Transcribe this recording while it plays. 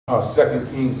2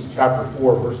 Kings chapter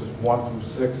 4, verses 1 through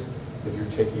 6, if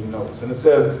you're taking notes. And it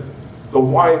says, the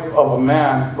wife of a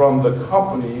man from the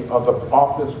company of the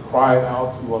prophets cried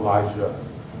out to Elijah,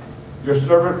 your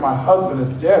servant, my husband, is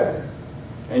dead,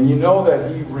 and you know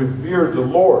that he revered the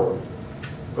Lord.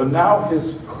 But now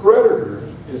his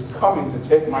creditors is coming to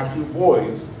take my 2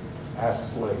 boys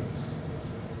as slaves.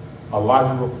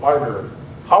 Elijah replied to her,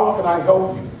 how can I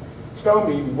help you? Tell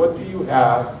me, what do you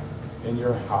have in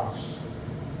your house?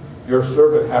 Your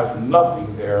servant has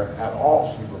nothing there at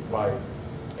all, she replied,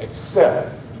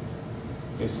 except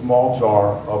a small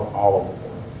jar of olive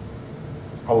oil.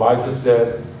 Elijah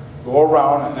said, go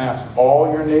around and ask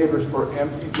all your neighbors for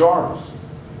empty jars.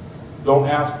 Don't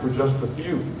ask for just a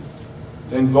few.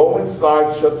 Then go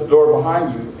inside, shut the door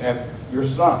behind you and your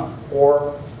sons.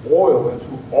 Pour oil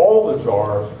into all the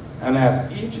jars, and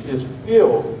as each is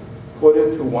filled, put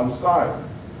it to one side.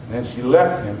 Then she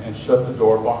left him and shut the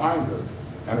door behind her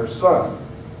and her sons.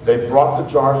 They brought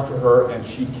the jars to her, and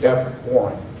she kept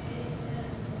pouring.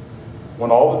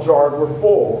 When all the jars were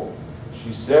full,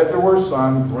 she said to her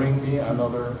son, bring me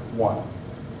another one.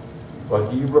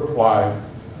 But he replied,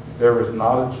 there is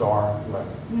not a jar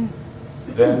left.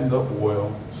 Then the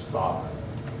oil stopped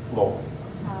flowing.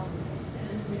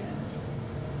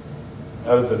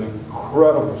 That is an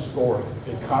incredible story.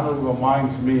 It kind of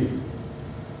reminds me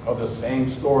of the same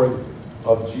story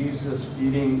of Jesus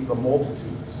feeding the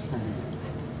multitudes.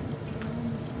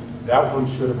 That one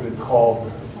should have been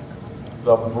called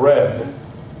the bread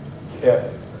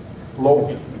kept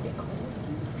flowing.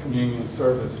 Communion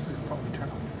service.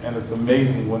 And it's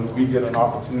amazing when we get an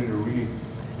opportunity to read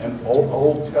an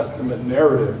Old Testament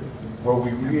narrative where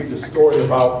we read the story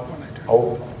about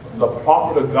the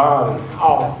prophet of God and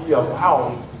how he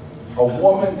allowed a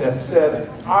woman that said,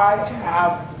 I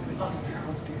have nothing.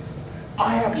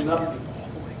 I have nothing.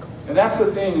 And that's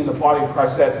the thing in the body of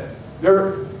Christ, that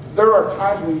there are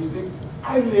times when you think,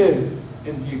 I live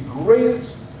in the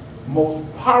greatest, most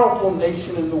powerful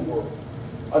nation in the world.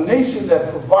 A nation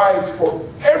that provides for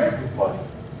everybody.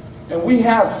 And we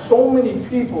have so many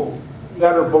people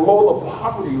that are below the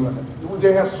poverty limit.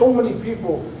 They have so many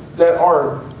people that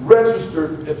are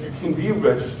registered, if you can be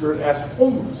registered, as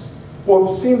homeless, who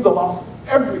have seemed to lost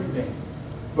everything.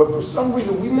 But for some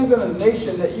reason, we live in a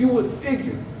nation that you would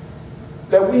figure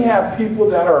that we have people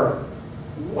that are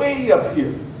way up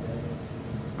here.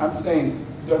 I'm saying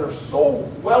that are so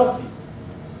wealthy.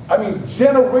 I mean,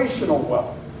 generational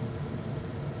wealth.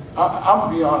 I'm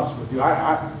going to be honest with you.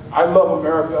 I love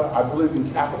America. I believe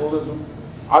in capitalism.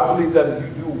 I believe that if you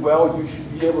do well, you should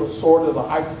be able to soar to the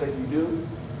heights that you do.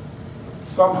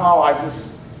 Somehow I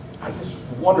just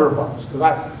wonder about this, because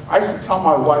I used to tell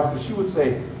my wife, because she would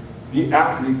say, the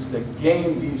athletes that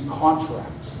gain these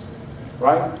contracts,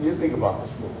 right? You think about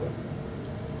this real quick.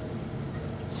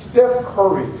 Steph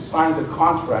Curry signed a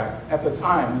contract at the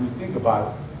time, when you think about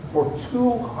it, for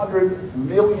 $200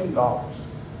 million.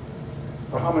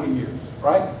 For how many years,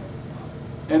 right?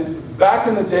 And back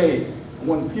in the day,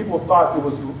 when people thought it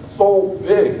was so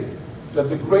big, that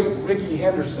the great Ricky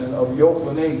Henderson of the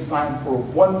Oakland A's signed for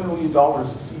 $1 million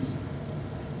a season.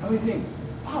 And we think,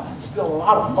 wow, that's still a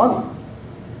lot of money.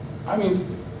 I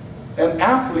mean, and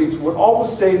athletes would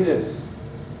always say this,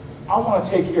 I want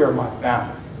to take care of my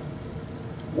family.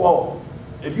 Well,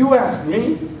 if you ask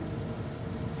me,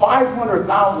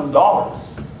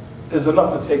 $500,000 is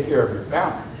enough to take care of your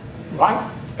family,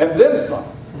 right? And then some.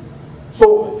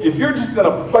 So if you're just going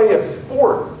to play a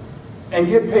sport and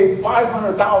get paid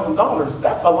 $500,000,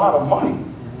 that's a lot of money.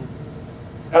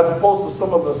 As opposed to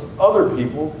some of us other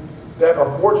people that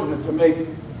are fortunate to make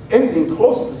anything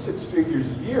close to 6 figures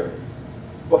a year.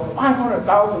 But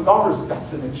 $500,000,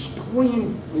 that's an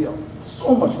extremely,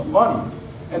 so much money.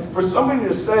 And for somebody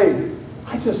to say,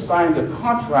 I just signed a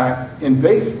contract in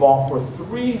baseball for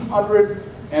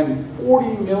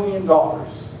 $340 million. I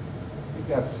think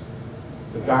that's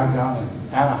the guy down in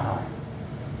Anaheim,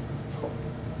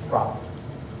 Trout,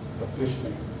 the fish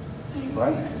name,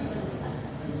 right?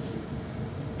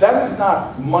 That is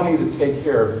not money to take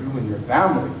care of you and your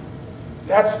family.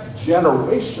 That's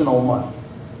generational money.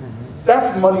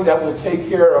 That's money that will take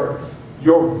care of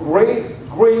your great,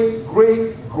 great,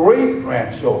 great, great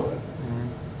grandchildren.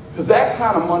 Because that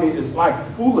kind of money is like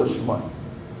foolish money.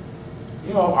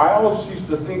 You know, I always used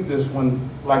to think this when,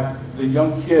 like, the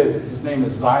young kid, his name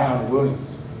is Zion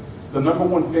Williams, the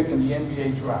 #1 pick in the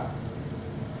NBA draft.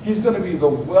 He's going to be the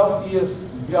wealthiest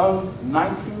young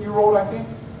 19-year-old, I think,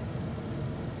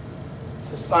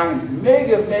 to sign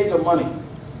mega money.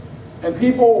 And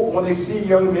people, when they see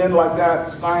young men like that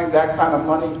sign that kind of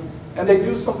money, and they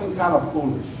do something kind of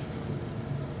foolish,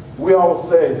 we all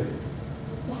say,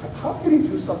 how can he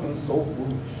do something so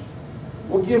foolish?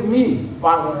 Well, give me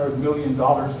 $500 million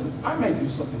and I may do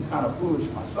something kind of foolish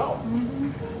myself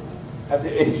at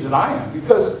the age that I am.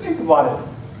 Because think about it.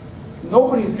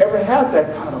 Nobody's ever had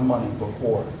that kind of money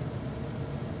before.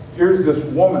 Here's this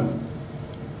woman.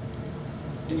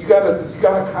 And you gotta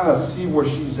kind of see where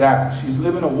she's at. She's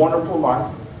living a wonderful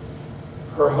life.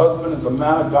 Her husband is a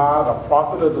man of God, a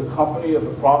prophet of the company of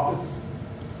the prophets.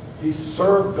 He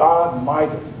served God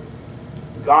mightily.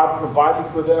 God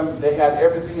provided for them. They had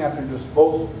everything at their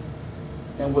disposal.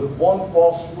 And with one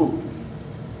false swoop,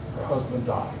 her husband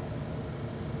died.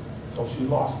 So she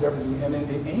lost everything. And in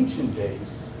the ancient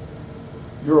days,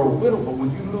 you're a widow, but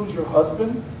when you lose your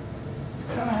husband,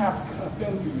 you kind of have to kind of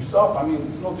fend for yourself. I mean,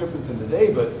 it's no different than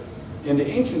today, but in the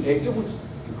ancient days, it was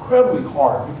incredibly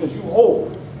hard because you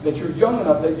hope that you're young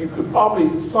enough that you could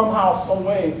probably somehow, some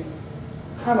way,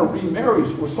 kind of remarry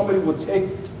where somebody would take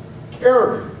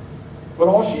care of you. But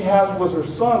all she has was her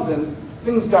sons, and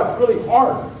things got really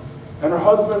hard. And her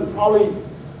husband probably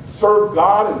served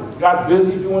God and got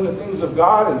busy doing the things of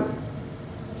God and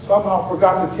somehow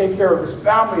forgot to take care of his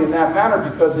family in that manner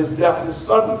because his death was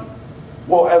sudden.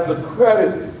 Well, as a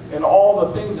credit and all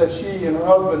the things that she and her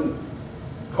husband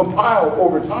compiled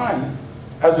over time,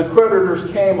 as the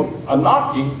creditors came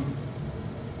a-knocking,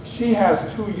 she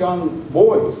has 2 young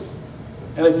boys.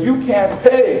 And if you can't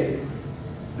pay,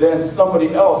 then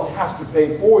somebody else has to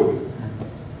pay for you.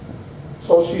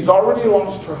 So she's already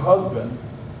lost her husband.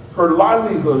 Her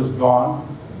livelihood is gone.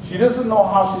 She doesn't know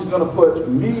how she's going to put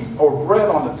meat or bread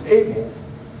on the table.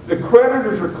 The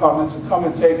creditors are coming to come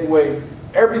and take away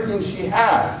everything she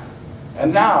has.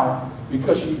 And now,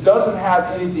 because she doesn't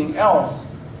have anything else,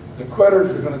 the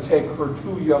creditors are going to take her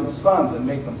 2 young sons and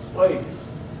make them slaves.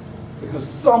 Because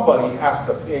somebody has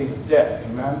to pay the debt.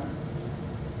 Amen?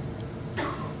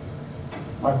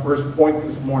 My first point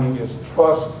this morning is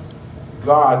trust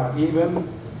God even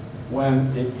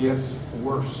when it gets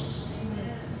worse.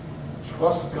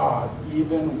 Trust God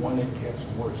even when it gets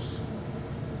worse.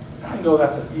 I know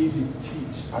that's an easy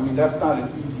teach. I mean, that's not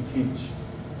an easy teach.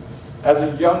 As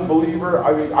a young believer,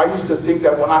 I used to think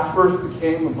that when I first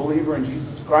became a believer in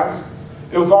Jesus Christ,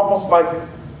 it was almost like,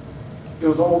 it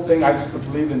was the whole thing I used to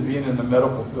believe in being in the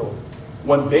medical field.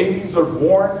 When babies are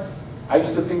born, I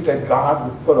used to think that God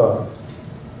would put a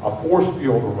force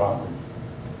field around them,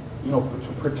 you know,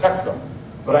 to protect them.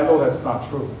 But I know that's not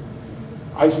true.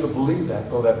 I used to believe that,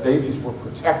 though, that babies were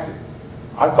protected.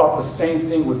 I thought the same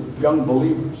thing with young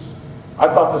believers.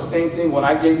 I thought the same thing when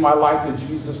I gave my life to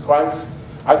Jesus Christ.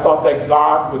 I thought that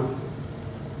God would,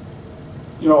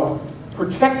 you know,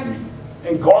 protect me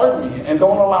and guard me and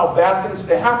don't allow bad things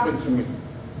to happen to me.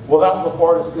 Well, that was the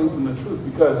farthest thing from the truth,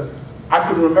 because I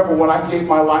can remember when I gave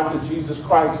my life to Jesus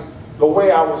Christ, the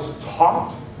way I was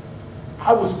taught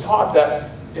that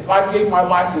if I gave my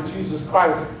life to Jesus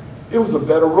Christ, it was a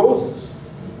bed of roses.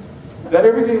 That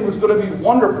everything was going to be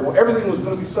wonderful. Everything was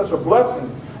going to be such a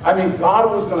blessing. I mean, God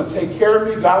was going to take care of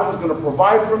me. God was going to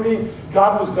provide for me.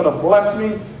 God was going to bless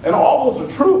me. And all those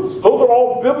are truths. Those are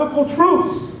all biblical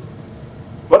truths.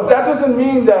 But that doesn't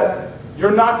mean that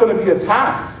you're not going to be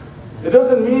attacked. It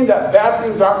doesn't mean that bad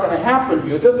things aren't going to happen to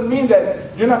you. It doesn't mean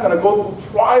that you're not going to go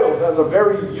through trials as a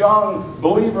very young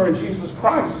believer in Jesus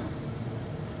Christ.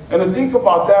 And to think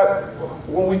about that,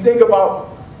 when we think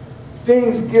about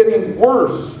things getting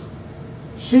worse,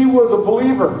 she was a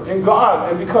believer in God,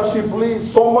 and because she believed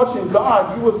so much in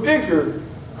God, you would figure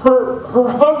her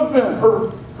husband,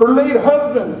 her late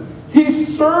husband, he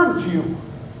served you.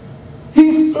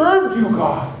 He served you,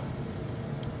 God.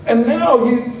 And now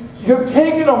you're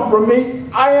taking him from me.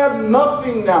 I have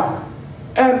nothing now.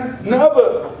 And now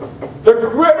the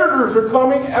creditors are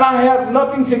coming, and I have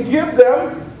nothing to give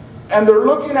them. And they're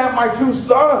looking at my 2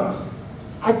 sons.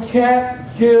 I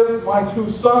can't give my 2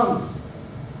 sons.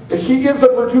 If she gives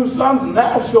up her 2 sons,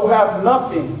 now she'll have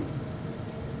nothing.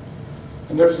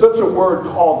 And there's such a word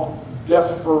called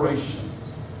desperation.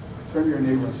 Turn to your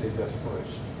neighbor and say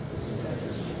desperation.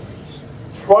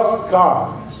 Trust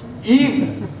God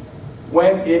even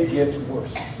when it gets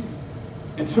worse.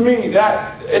 And to me,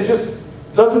 that it just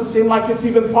doesn't seem like it's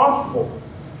even possible.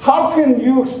 How can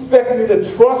you expect me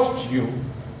to trust you?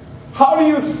 How do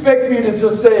you expect me to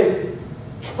just say,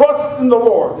 trust in the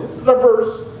Lord? This is a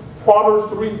verse, Proverbs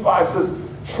 3:5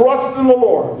 says, trust in the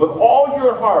Lord with all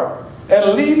your heart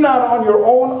and lean not on your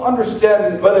own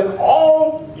understanding, but in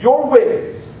all your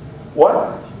ways.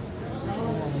 What?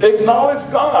 Acknowledge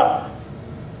God.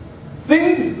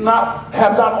 Things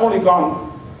have not only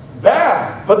gone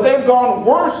bad, but they've gone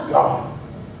worse, God.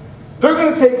 They're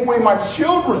going to take away my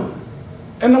children.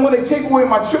 And then when they take away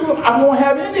my children, I won't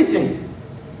have anything.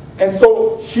 And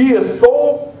so she is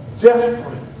so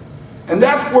desperate. And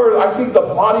that's where I think the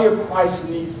body of Christ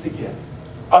needs to get.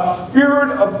 A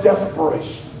spirit of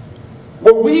desperation.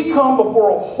 Where we come before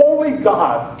a holy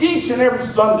God each and every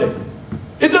Sunday.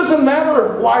 It doesn't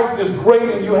matter if life is great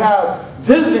and you have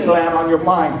Disneyland on your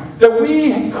mind. That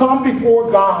we come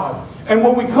before God. And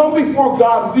when we come before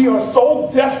God, we are so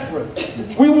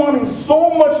desperate. We want Him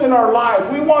so much in our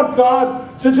life. We want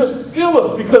God to just fill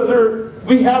us because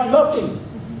we have nothing.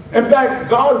 In fact,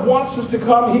 God wants us to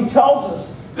come. He tells us.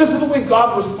 This is the way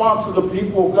God responds to the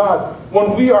people of God.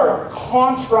 When we are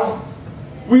contrite,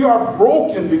 we are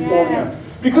broken before Him.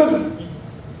 Because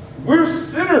we're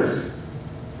sinners.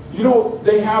 You know,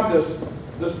 they have this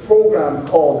program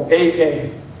called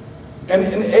AA. And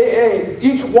in AA,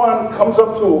 each one comes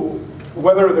up to,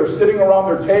 whether they're sitting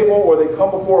around their table or they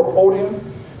come before a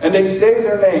podium, and they say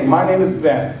their name. My name is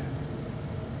Ben.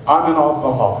 I'm an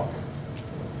alcoholic.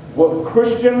 Well,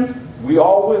 Christian, we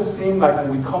always seem like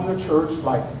when we come to church,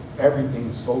 like everything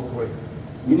is so great.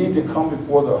 We need to come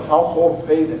before the household of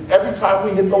faith, and every time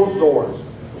we hit those doors,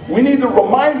 we need to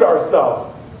remind ourselves,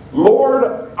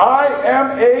 Lord, I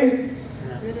am a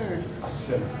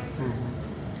sinner.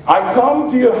 I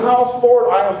come to your house, Lord,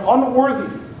 I am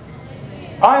unworthy.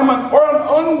 I am an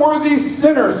unworthy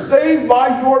sinner saved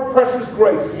by your precious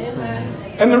grace. Amen.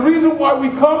 And the reason why we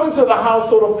come into the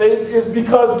household of faith is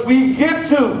because we get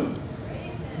to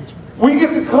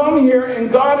come here,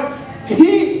 and God,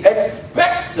 He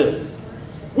expects it.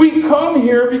 We come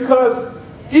here because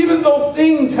even though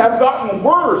things have gotten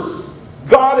worse,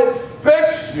 God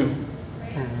expects you.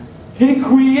 He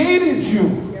created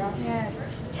you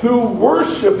to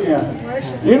worship Him.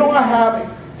 You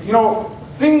know,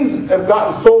 things have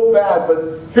gotten so bad,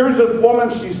 but here's this woman,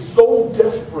 she's so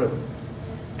desperate.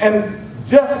 And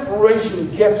desperation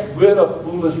gets rid of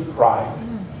foolish pride.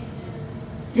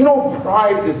 You know,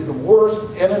 pride is the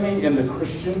worst enemy in the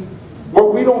Christian, where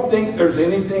we don't think there's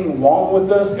anything wrong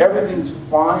with us. Everything's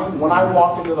fine. When I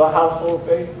walk into the household of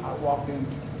faith, I walk in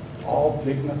all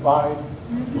dignified.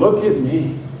 Look at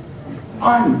me.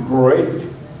 I'm great.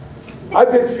 I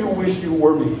bet you wish you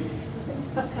were me.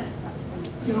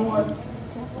 You know what?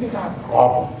 We got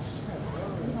problems.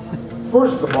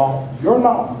 First of all, you're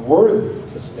not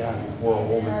worthy to stand before a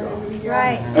holy God.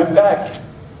 Right. In fact,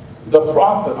 the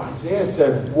prophet Isaiah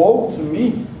said, woe to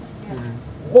me. Yes.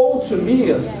 Woe to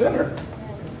me, a sinner.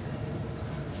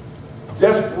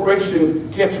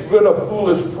 Desperation gets rid of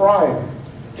foolish pride.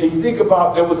 And you think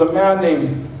about, there was a man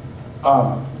named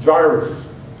Jairus.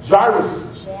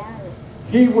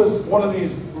 He was one of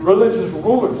these religious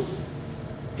rulers.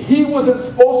 He wasn't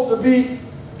supposed to be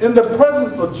in the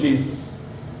presence of Jesus.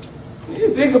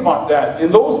 You think about that.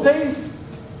 In those days,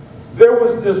 there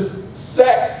was this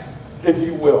sect, if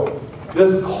you will,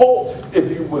 this cult,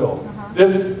 if you will,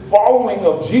 this following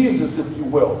of Jesus, if you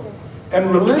will.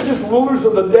 And religious rulers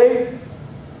of the day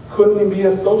couldn't be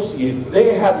associated.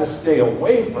 They had to stay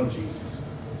away from Jesus.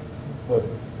 But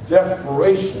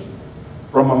desperation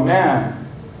from a man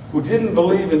who didn't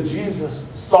believe in Jesus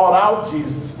sought out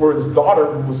Jesus for his daughter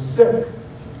who was sick,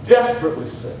 desperately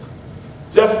sick.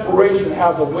 Desperation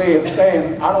has a way of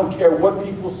saying, I don't care what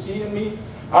people see in me.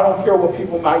 I don't care what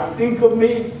people might think of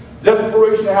me.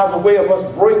 Desperation has a way of us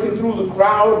breaking through the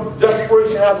crowd.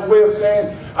 Desperation has a way of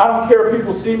saying, I don't care if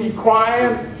people see me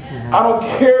crying. I don't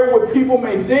care what people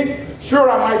may think. Sure,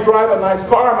 I might drive a nice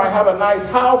car. I might have a nice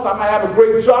house. I might have a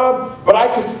great job. But I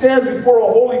can stand before a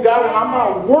holy God, and I'm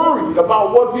not worried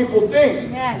about what people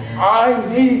think. Yes. I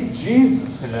need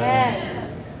Jesus.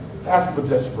 Yes. That's what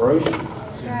desperation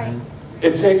is. Right.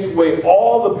 It takes away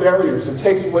all the barriers. It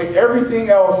takes away everything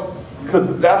else,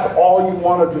 because that's all you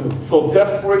want to do. So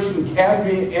desperation can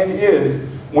be and is,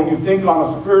 when you think on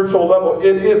a spiritual level,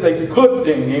 it is a good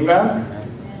thing. Amen?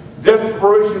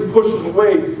 Desperation pushes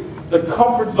away the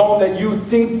comfort zone that you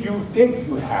think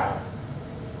you have.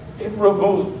 It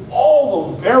removes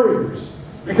all those barriers.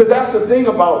 Because that's the thing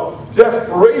about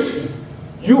desperation.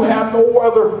 You have no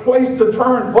other place to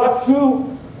turn but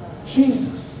to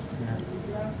Jesus.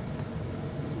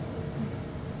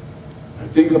 I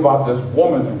think about this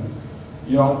woman, and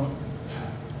you know,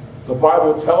 the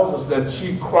Bible tells us that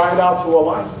she cried out to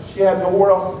Elijah. She had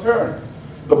nowhere else to turn.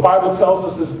 The Bible tells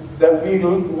us that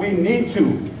we need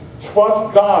to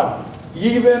trust God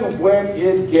even when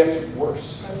it gets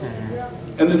worse.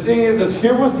 And the thing is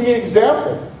here was the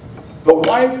example. The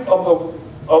wife of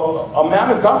a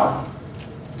man of God.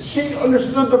 She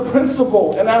understood the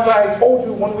principle. And as I told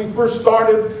you when we first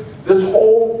started this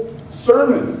whole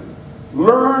sermon,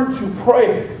 learn to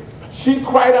pray. She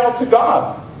cried out to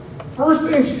God. First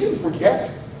thing, she didn't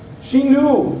forget. She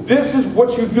knew this is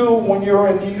what you do when you're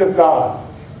in need of God.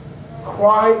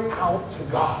 Cry out to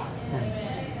God.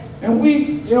 And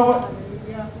you know what?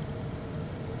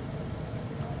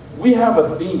 We have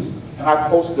a theme, and I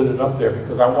posted it up there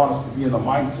because I want us to be in the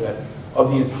mindset of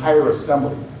the entire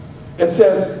assembly. It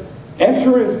says,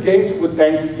 enter his gates with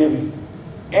thanksgiving.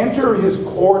 Enter his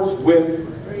courts with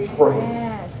praise.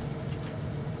 Yes.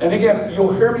 And again,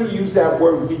 you'll hear me use that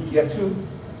word we get to,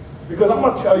 because I'm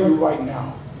going to tell you right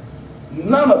now,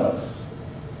 none of us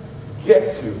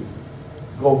get to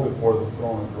go before the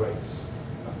throne of grace.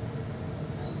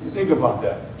 You think about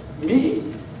that.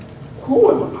 Me?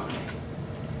 Who am I?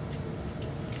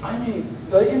 I mean,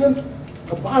 even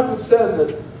the Bible says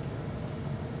that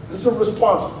this is a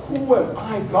response. Who am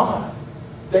I, God,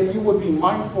 that you would be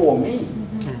mindful of me?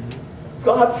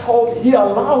 God he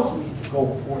allows me to go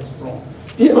before his throne.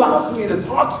 He allows me to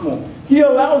talk to him. He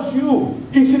allows you,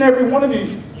 each and every one of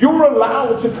you, you're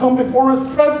allowed to come before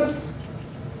his presence.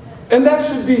 And that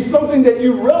should be something that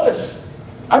you relish.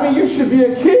 I mean, you should be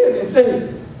a kid and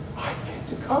say, I get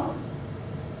to come.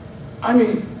 I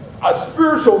mean, a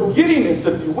spiritual giddiness,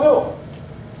 if you will.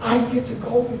 I get to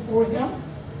go before him.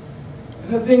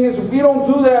 And the thing is, we don't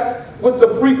do that with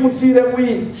the frequency that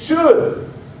we should.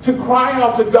 To cry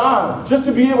out to God, just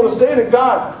to be able to say to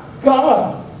God,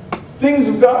 God, things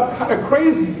have gotten kind of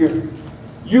crazy here.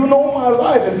 You know my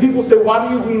life. And people say, why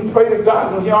do you even pray to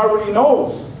God when he already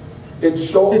knows? It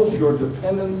shows your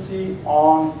dependency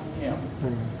on him.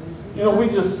 You know, we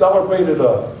just celebrated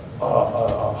a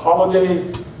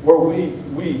holiday where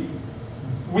we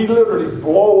literally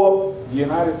blow up the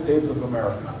United States of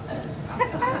America.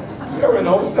 You ever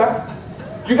notice that?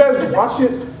 You guys watch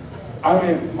it? I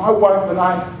mean, my wife and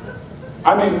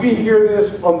I mean, we hear this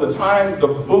from the time the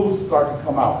booths start to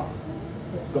come out.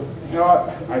 You know,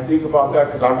 I think about that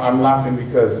because I'm laughing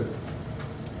because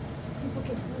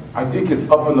I think it's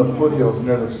up in the foothills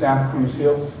near the Santa Cruz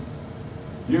Hills.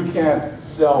 You can't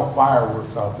sell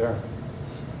fireworks out there.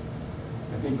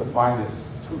 I think the fine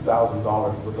is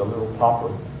 $2,000 with a little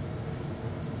popper.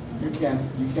 You can't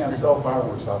sell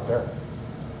fireworks out there.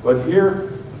 But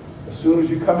here, as soon as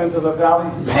you come into the valley,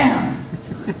 bam!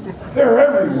 They're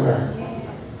everywhere.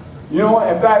 You know,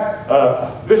 in fact,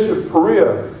 Bishop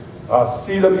Perea,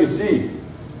 CWC,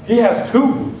 he has 2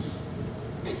 booths.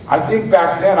 I think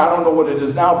back then, I don't know what it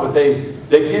is now, but they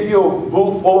give you a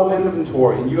booth full of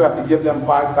inventory, and you have to give them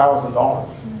 $5,000.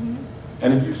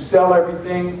 And if you sell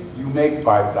everything, you make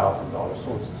 $5,000,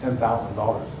 so it's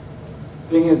 $10,000.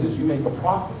 Thing is you make a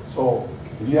profit. So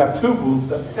if you have 2 booths,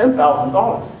 that's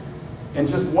 $10,000 in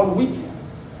just one weekend.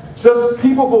 Just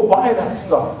people go buy that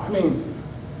stuff. I mean,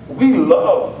 we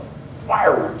love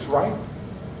fireworks, right?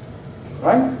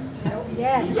 Right?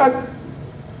 Yes.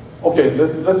 Okay,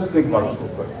 let's think about this real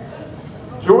quick.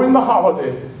 During the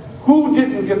holiday, who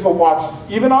didn't get to watch,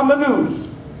 even on the news,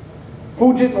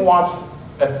 who didn't watch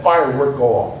a firework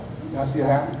go off? Now see a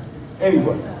hand?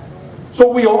 Anybody.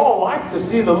 So we all like to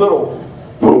see the little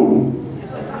boom.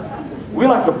 We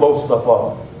like to blow stuff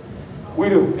up. We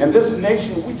do. And this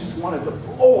nation, we just wanted to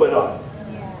blow it up.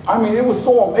 I mean, it was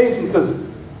so amazing because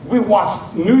we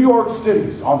watched New York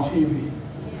cities on TV.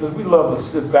 Because we love to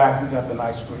sit back. We got the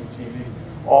nice screen TV,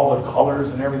 all the colors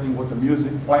and everything with the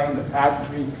music playing, the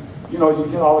pageantry. You know,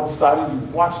 you get all excited. You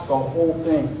watch the whole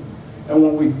thing. And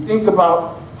when we think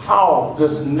about how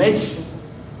this nation,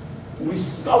 we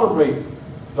celebrate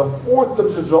the 4th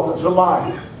of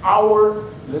July, our,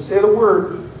 let's say the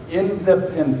word,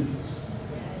 independence.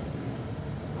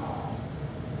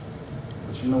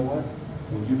 But you know what?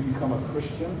 When you become a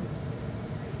Christian,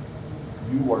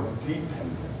 you are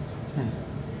dependent.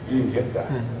 You didn't get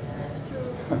that.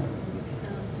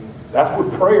 That's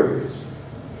what prayer is.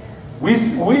 We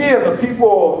as a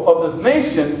people of this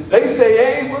nation, they say,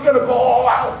 hey, we're going to go all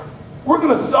out. We're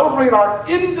going to celebrate our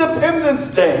Independence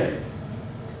Day.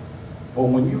 But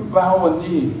when you bow a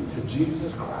knee to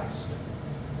Jesus Christ,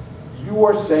 you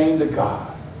are saying to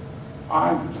God,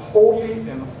 I'm totally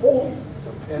and wholly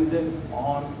dependent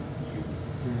on you.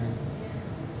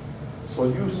 So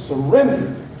you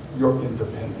surrender your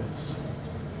independence.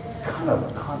 It's kind of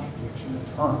a contradiction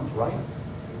in terms, right?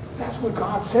 That's what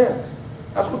God says.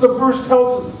 That's what the verse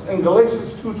tells us in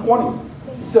Galatians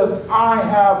 2:20. He says, I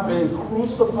have been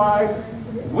crucified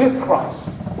with Christ,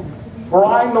 for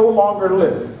I no longer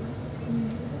live.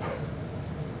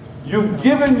 You've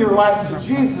given your life to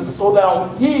Jesus so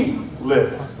that he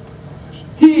lives.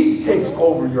 He takes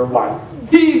over your life.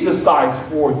 He decides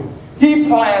for you. He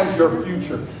plans your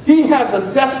future. He has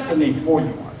a destiny for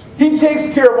you. He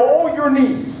takes care of all your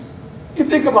needs. You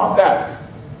think about that.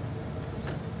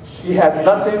 She had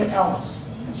nothing else.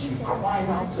 And she cried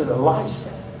out to Elijah,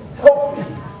 help me.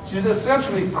 She's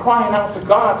essentially crying out to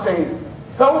God saying,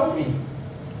 help me.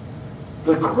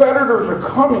 The creditors are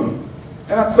coming.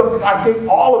 And that's something I think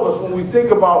all of us, when we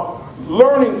think about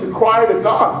learning to cry to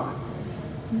God,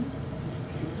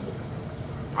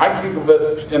 I think of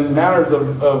it in manners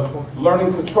of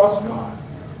learning to trust God.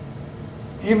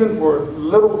 Even for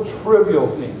little trivial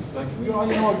things. Like, you know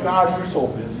what, God, you're so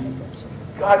busy.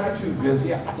 God, you're too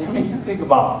busy. I mean, you think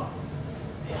about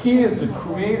it. He is the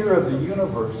creator of the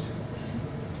universe.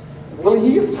 Will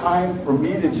he have time for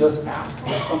me to just ask for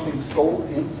something so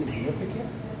insignificant?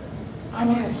 I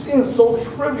mean, it seems so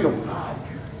trivial, God.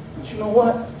 But you know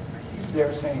what? He's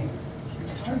there saying,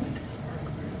 tell me.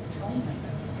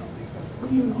 What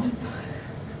do you know?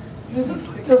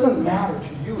 It doesn't matter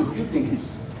to you if you think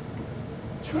it's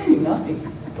really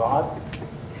nothing, God.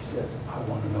 He says, I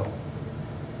want to know.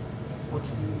 What do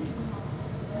you need?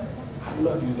 I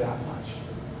love you that much.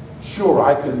 Sure,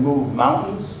 I could move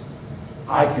mountains.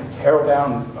 I could tear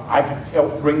down,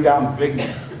 bring down big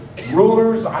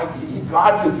rulers.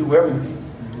 God can do everything.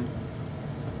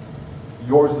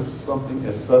 Yours is something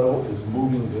as subtle as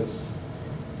moving this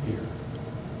here.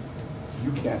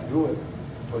 You can't do it,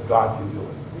 but God can do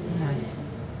it.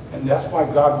 And that's why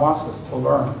God wants us to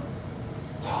learn.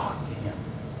 Talk to him.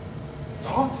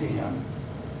 Talk to him.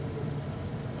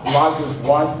 Elijah's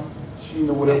wife, she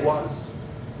knew what it was.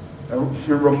 And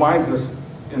she reminds us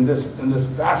in this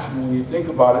fashion, when you think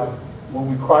about it, when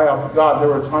we cry out to God,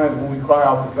 there are times when we cry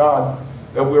out to God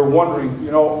that we're wondering,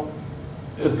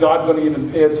 is God going to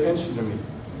even pay attention to me?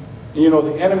 And,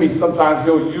 the enemy, sometimes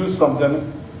he'll use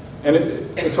something, and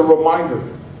it's a reminder.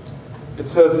 It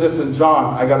says this in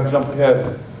John. I got to jump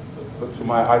ahead to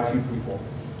my IT people.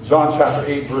 John chapter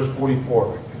 8, verse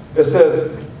 44. It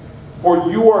says, for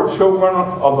you are children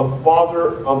of the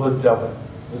father of the devil.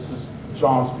 This is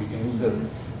John speaking. He says,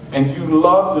 and you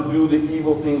love to do the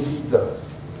evil things he does.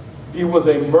 He was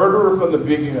a murderer from the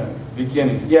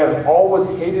beginning. He has always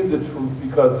hated the truth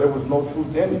because there was no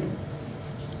truth in him.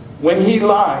 When he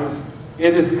lies,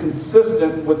 it is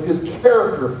consistent with his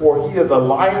character, for he is a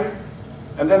liar.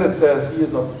 And then it says he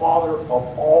is the father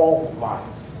of all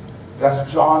lies.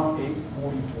 That's John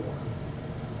 8:44.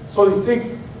 So you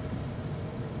think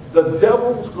the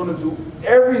devil's going to do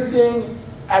everything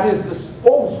at his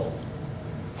disposal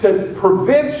to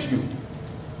prevent you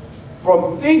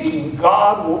from thinking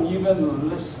God will even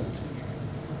listen to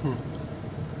you.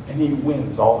 And he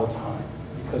wins all the time.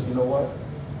 Because you know what?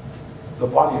 The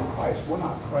body of Christ, we're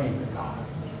not praying to God.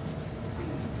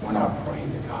 We're not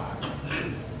praying to God.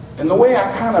 And the way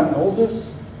I kind of know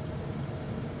this,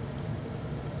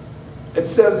 it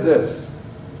says this,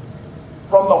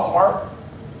 from the heart,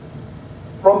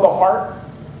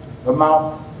 the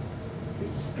mouth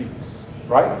speaks,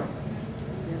 right?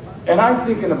 And I'm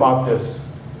thinking about this.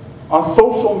 On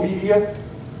social media,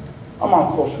 I'm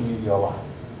on social media a lot.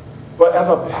 But as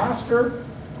a pastor,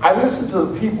 I listen to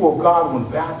the people of God when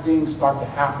bad things start to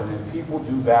happen and people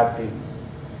do bad things.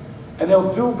 And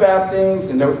they'll do bad things,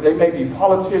 and they may be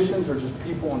politicians or just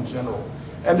people in general.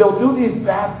 And they'll do these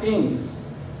bad things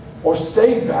or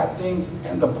say bad things,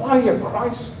 and the body of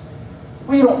Christ,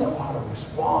 we don't know how to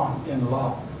respond in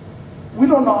love. We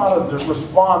don't know how to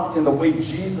respond in the way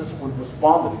Jesus would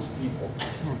respond to these people.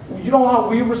 You know how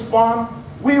we respond?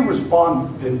 We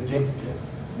respond vindictive.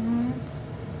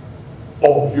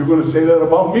 Oh, you're going to say that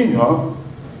about me, huh?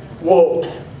 Well,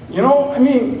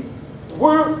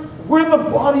 we're the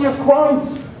body of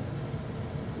Christ.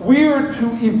 We're to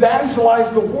evangelize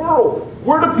the world.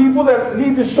 We're the people that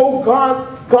need to show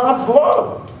God's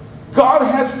love. God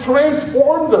has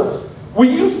transformed us. We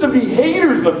used to be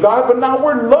haters of God, but now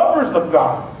we're lovers of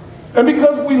God. And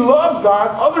because we love God,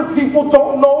 other people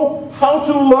don't know how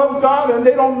to love God, and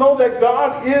they don't know that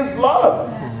God is love.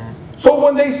 Yes. So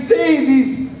when they say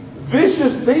these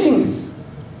vicious things,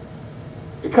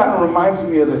 it kind of reminds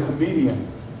me of the comedian.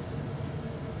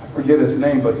 I forget his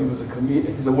name, but he was a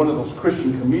comedian. He's one of those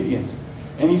Christian comedians.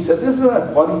 And he says, isn't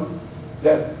that funny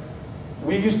that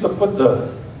we used to put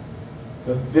the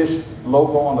fish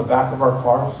logo on the back of our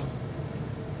cars?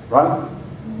 Right?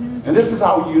 And this is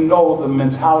how you know the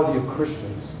mentality of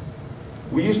Christians.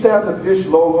 We used to have the fish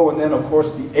logo, and then, of course,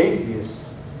 the atheists,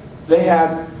 they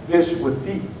had fish with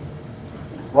feet.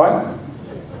 Right?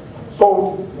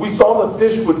 So we saw the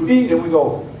fish with feet, and we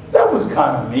go, that was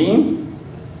kind of mean.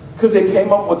 Because they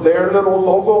came up with their little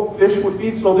logo, fish with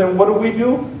feet. So then what do?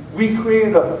 We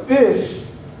created a fish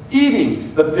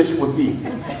eating the fish with feet.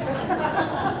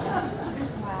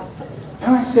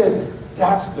 And I said,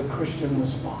 that's the Christian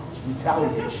response,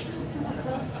 retaliation.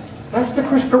 That's the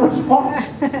Christian response.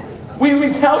 We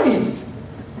retaliate.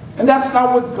 And that's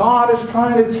not what God is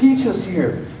trying to teach us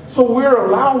here. So we're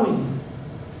allowing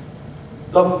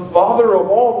the father of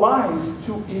all lies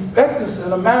to affect us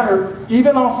in a manner,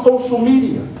 even on social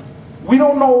media. We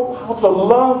don't know how to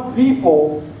love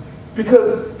people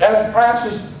because, as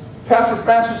Pastor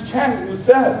Francis Chan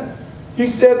said, he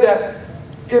said that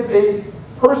if a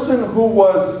person who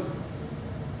was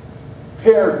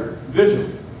impaired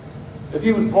visually, if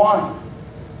he was blind,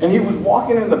 and he was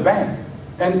walking in the bank,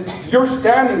 and you're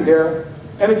standing there,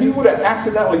 and if he would have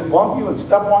accidentally bumped you and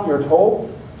stepped on your toe,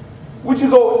 would you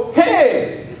go,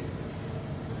 hey?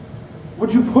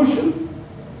 Would you push him?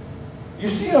 You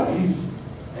see him,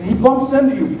 and he bumps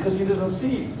into you because he doesn't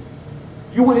see you.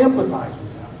 You would empathize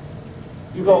with him.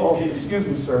 You go, oh, excuse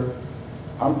me, sir.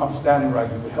 I'm standing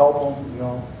right. You would help him, you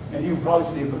know. And he would probably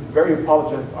say, but very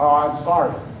apologetic, oh, I'm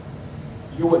sorry.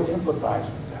 You would empathize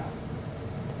with them.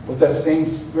 With that same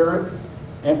spirit,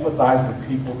 empathize with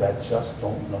people that just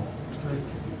don't know.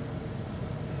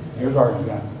 Here's our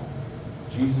example.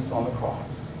 Jesus on the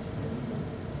cross.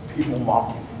 People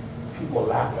mocking him. People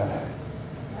laughing at him.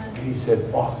 And he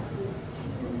said, Father,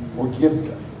 forgive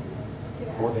them,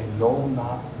 for they know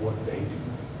not what they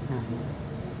do.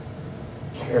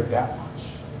 Cared that much.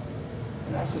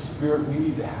 And that's the spirit we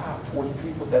need to have towards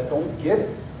people that don't get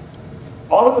it.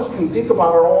 All of us can think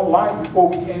about our own life before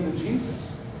we came to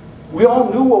Jesus. We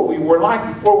all knew what we were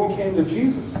like before we came to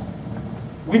Jesus.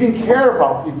 We didn't care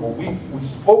about people. We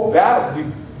spoke bad,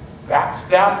 we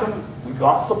backstabbed them, we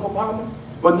gossiped about them.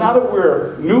 But now that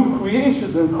we're new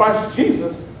creations in Christ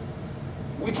Jesus,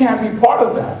 we can't be part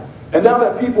of that. And now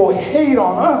that people hate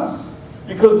on us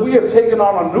because we have taken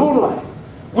on a new life,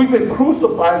 we've been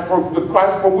crucified with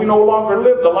Christ, for we no longer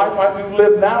live. The life I do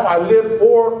live now, I live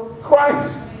for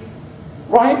Christ.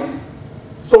 Right?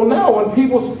 So now when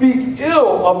people speak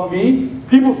ill of me,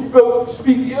 people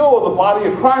speak ill of the body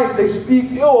of Christ, they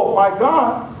speak ill of my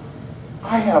God,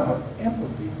 I have an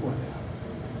empathy for them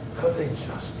because they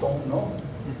just don't know.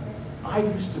 I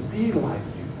used to be like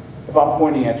you. If I'm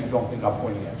pointing at you, don't think I'm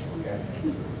pointing at you, okay?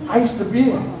 I used to be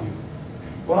like you,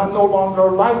 but I'm no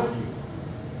longer like you.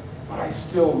 But I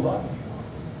still love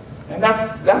you. And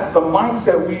that's the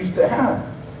mindset we used to have.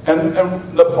 And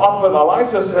the prophet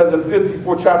Elijah says in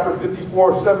chapter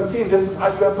 54, 17, this is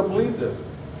how you have to believe this.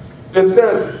 It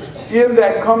says, in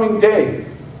that coming day,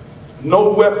 no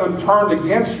weapon turned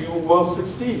against you will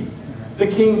succeed. The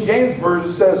King James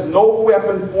Version says, no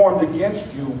weapon formed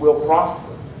against you will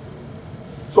prosper.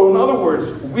 So in other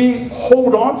words, we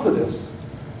hold on to this.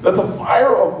 That the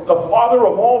fire of the father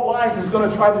of all lies is going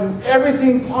to try to do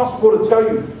everything possible to tell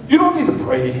you, you don't need to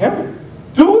pray to him.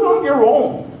 Do it on your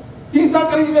own. He's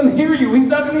not going to even hear you. He's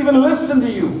not going to even listen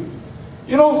to you.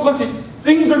 You know, look,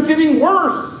 things are getting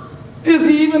worse. Is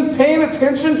he even paying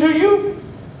attention to you?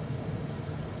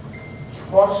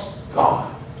 Trust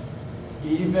God,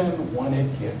 even when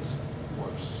it gets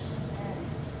worse.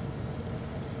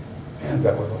 Man,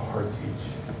 that was a hard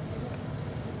teach.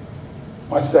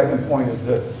 My second point is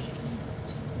this.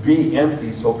 Be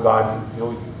empty so God can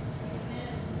fill you.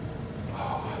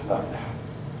 Oh, I love that.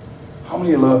 How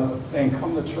many love saying,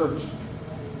 come to church?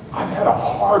 I've had a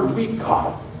hard week,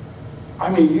 God. I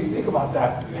mean, you think about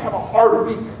that. You have a hard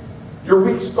week. Your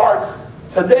week starts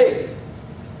today.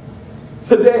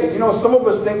 Today. You know, some of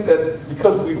us think that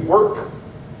because we work,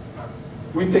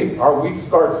 we think our week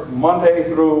starts Monday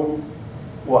through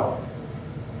what?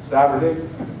 Saturday?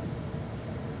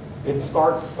 It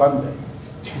starts Sunday.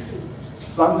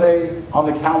 Sunday on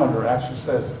the calendar actually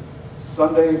says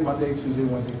Sunday, Monday, Tuesday,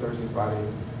 Wednesday, Thursday, Friday,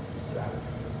 Saturday.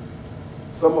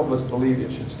 Some of us believe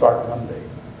it should start Monday.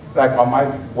 In fact, on my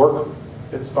work,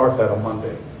 it starts at a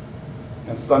Monday.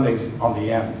 And Sunday's on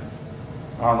the end.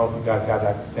 I don't know if you guys have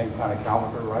that same kind of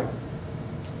calendar, right?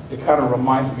 It kind of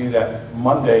reminds me that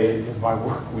Monday is my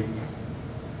work week.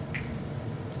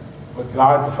 But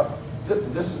God,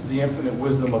 this is the infinite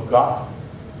wisdom of God.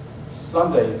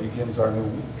 Sunday begins our new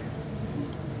week.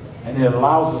 And it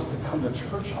allows us to come to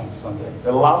church on Sunday. It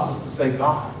allows us to say,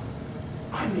 God,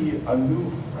 I need a new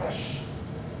fresh.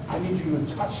 I need you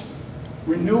to touch me.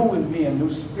 Renew in me a new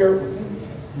spirit within me.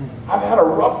 I've had a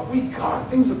rough week, God.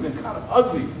 Things have been kind of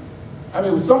ugly. I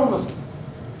mean, some of us,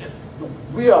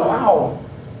 we allow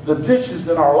the dishes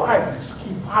in our life to just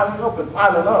keep piling up and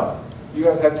piling up. You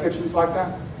guys have kitchens like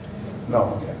that?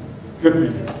 No, okay. Good for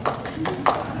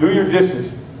you. Do your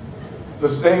dishes. It's the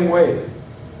same way.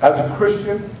 As a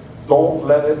Christian, don't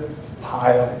let it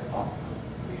pile up.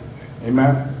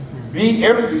 Amen? Be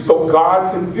empty so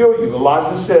God can fill you.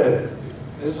 Elijah said,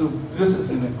 this is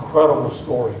an incredible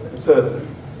story. It says,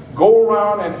 go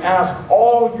around and ask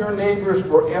all your neighbors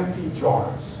for empty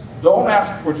jars. Don't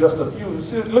ask for just a few.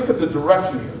 See, look at the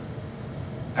direction here.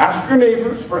 Ask your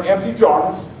neighbors for empty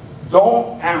jars.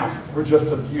 Don't ask for just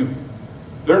a few.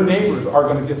 their neighbors are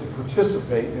going to get to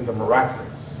participate in the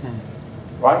miraculous.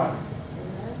 Right?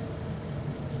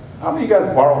 How many of you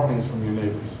guys borrow things from your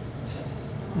neighbors?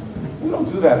 We don't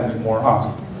do that anymore,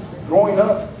 huh? Growing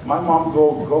up, my mom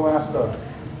go ask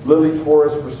Lily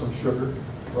Torres for some sugar,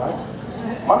 right?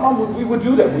 My mom, we would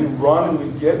do that. We'd run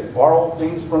and we'd borrow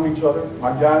things from each other.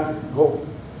 My dad go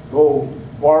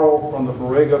borrow from the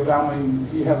Borrega family.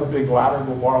 He has a big ladder,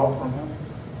 go borrow from him.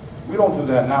 We don't do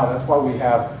that now. That's why we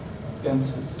have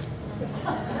fences.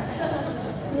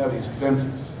 We have these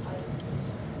fences.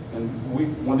 And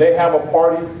when they have a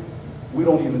party, we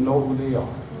don't even know who they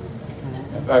are.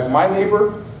 In fact, my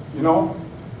neighbor, you know,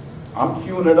 I'm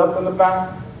queuing it up in the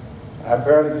back. I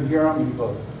barely can hear him. He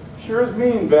goes, "Sure is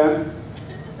mean, Ben."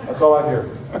 That's all I hear.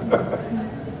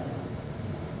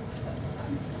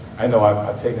 I know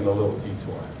I've taken a little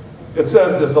detour. It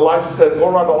says this, Elijah said, "Go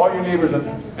around to all your neighbors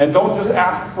and don't just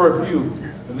ask for a few."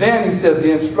 Then he says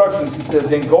the instructions, he says,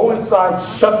 "Then go inside,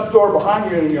 shut the door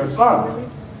behind you and your sons."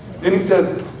 Then he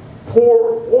says,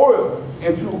 "Pour oil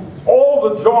into all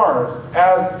the jars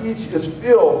as each is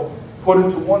filled, put it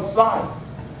to one side."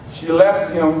 She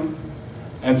left him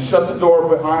and shut the door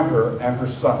behind her and her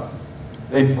sons.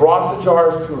 They brought the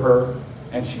jars to her,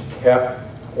 and she kept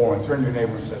pouring. Turn to your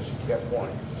neighbor and say, she kept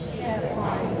pouring.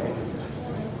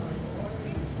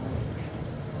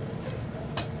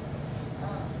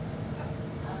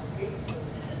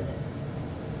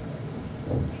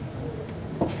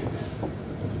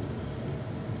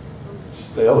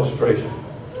 Just the illustration.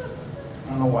 I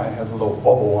don't know why it has a little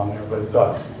bubble on there, but it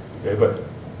does. Okay, but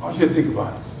I want you to think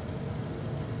about this.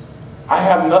 I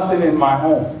have nothing in my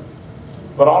home,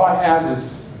 but all I have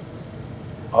is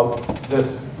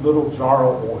this little jar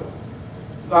of oil.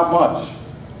 It's not much.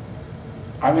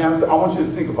 I mean, I want you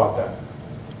to think about that.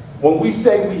 When we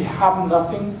say we have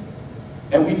nothing,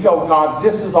 and we tell God,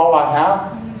 "This is all I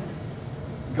have,"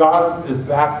 God is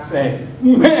back saying,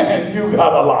 "Man, you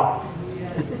got a lot."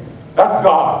 That's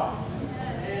God.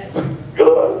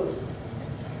 God,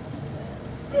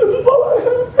 this is all I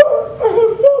have, God. I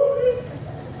have nothing.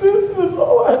 This is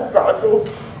all I have. God goes,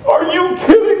 "Are you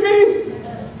kidding me?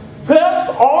 That's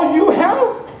all you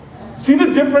have?" See the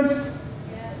difference?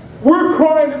 We're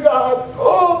crying to God,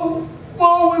 "Oh,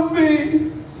 woe is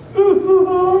me. This is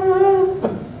all I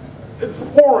have." It's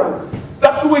pouring.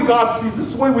 That's the way God sees it. This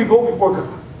is the way we go before God.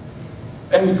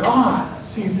 And God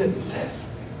sees it and says,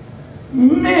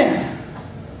 "Man,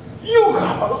 you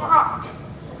got a lot.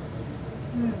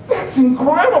 That's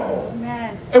incredible."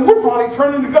 Amen. And we're probably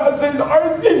turning to God saying,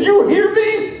 "Did you hear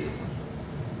me?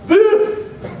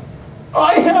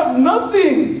 I have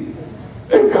nothing."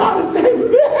 And God is saying,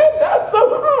 "Man, that's a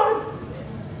lot."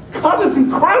 God is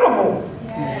incredible.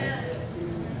 Yes.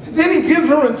 Then he gives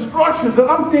her instructions, and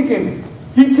I'm thinking,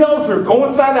 he tells her, "Go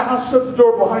inside the house, shut the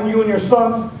door behind you and your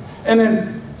sons, and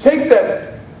then take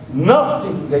that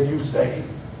nothing that you say."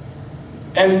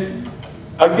 And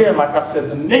again, like I said,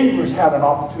 the neighbors had an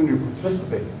opportunity to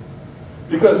participate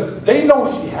because they know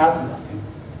she has nothing.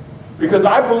 Because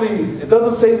I believe, it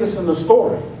doesn't say this in the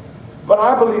story, but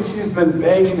I believe she's been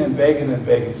begging and begging and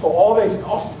begging. So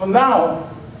from now,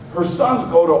 her sons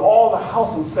go to all the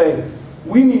house and say,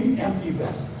 "We need empty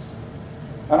vessels."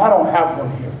 And I don't have one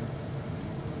here.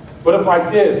 But if I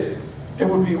did, it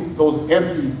would be those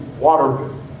empty water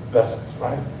vessels,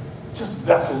 right? Just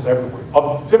vessels everywhere,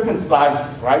 of different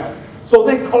sizes, right? So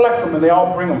they collect them and they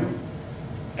all bring them.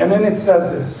 And then it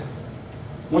says this.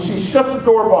 When she shut the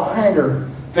door behind her,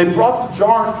 they brought the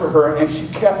jars to her and she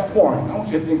kept pouring. I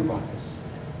want you to think about this.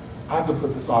 I have to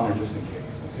put this on there just in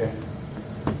case, okay?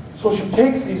 So she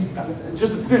takes these,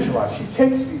 just visualize, she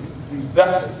takes these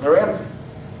vessels, they're empty,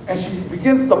 and she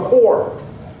begins to pour.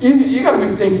 You got to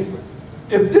be thinking,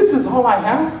 if this is all I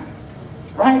have,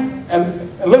 right?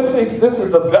 And let's say this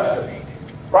is the vessel,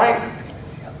 right?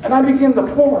 And I begin to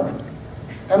pour,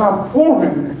 and I'm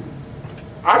pouring.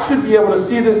 I should be able to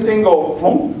see this thing go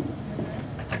boom,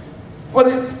 but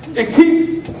it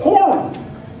keeps pouring.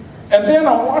 And then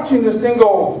I'm watching this thing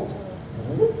go,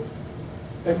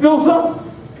 it fills up.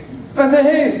 And I say,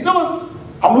 "Hey, it's filling."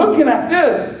 I'm looking at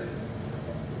this,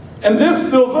 and this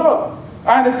fills up.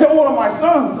 I had to tell one of my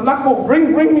sons, and I go,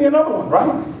 bring me another one,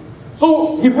 right?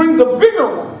 So he brings a bigger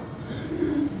one.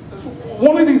 It's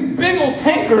one of these big old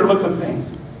tanker looking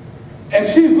things. And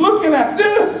she's looking at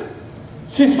this.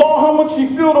 She saw how much she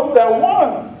filled up that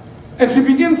one, and she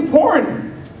begins pouring it.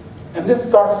 And this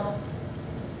starts,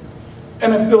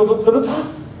 and it fills up to the top.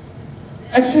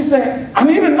 And she's saying, "I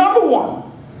need another one."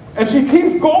 And she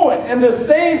keeps going, and the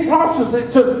same process, it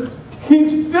just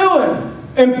keeps filling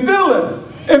and filling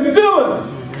and filling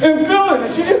and filling.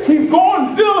 And she just keeps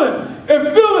going, filling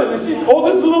and filling. And she, oh,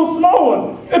 this is a little small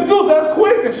one. It fills that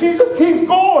quick. And she just keeps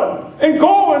going and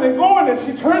going and going. And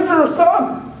she turns to her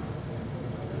son.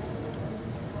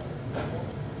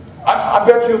 I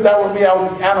bet you if that were me, I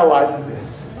would be analyzing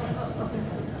this.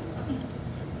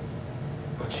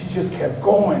 But she just kept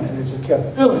going, and it just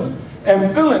kept filling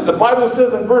and filling. The Bible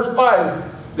says in verse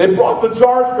 5, they brought the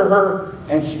jars to her,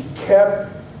 and she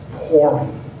kept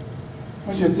pouring. I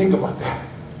want you to think about that.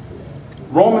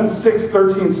 Romans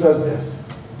 6:13 says this.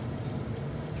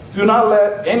 Do not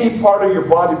let any part of your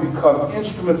body become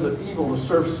instruments of evil to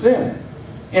serve sin.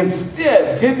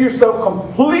 Instead, give yourself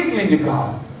completely to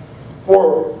God.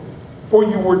 For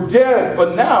you were dead,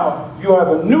 but now you have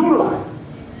a new life.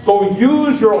 So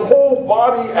use your whole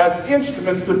body as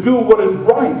instruments to do what is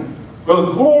right for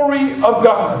the glory of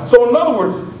God. So in other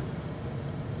words,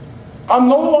 I'm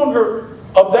no longer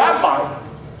of that life.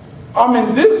 I'm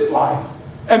in this life.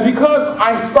 And because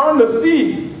I'm starting to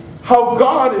see how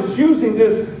God is using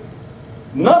this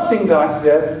nothing that I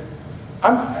said,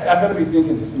 I got to be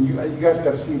thinking this, and you guys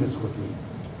got to see this with me.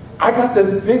 I got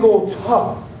this big old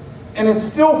tub, and it's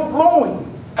still flowing.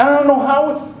 And I don't know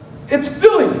how it's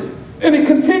filling. And it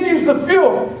continues to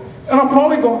fill. And I'm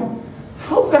probably going,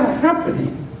 how's that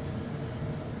happening?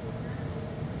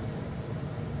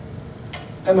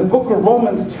 And the book of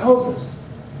Romans tells us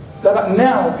that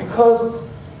now, because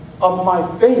of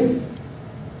my faith,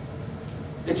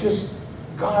 it's just,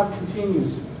 God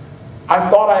continues. I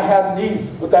thought I had needs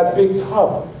with that big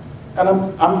tub. And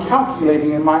I'm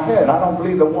calculating in my head. I don't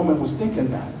believe the woman was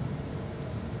thinking that.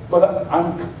 But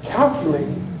I'm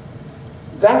calculating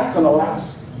that's going to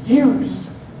last years.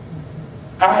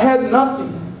 I had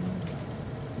nothing.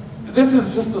 This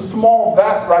is just a small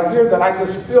vat right here that I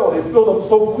just filled. It filled up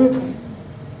so quickly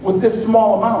with this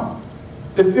small amount.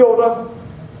 It filled up,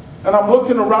 and I'm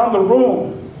looking around the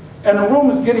room, and the room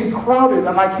is getting crowded,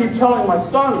 and I keep telling my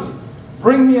sons,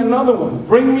 bring me another one,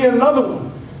 bring me another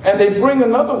one. And they bring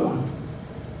another one.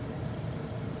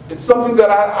 It's something that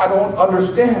I don't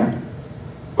understand.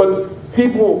 But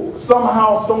people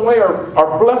somehow, some way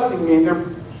are blessing me.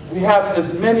 We have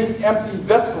as many empty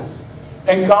vessels.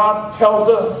 And God tells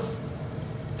us,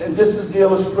 and this is the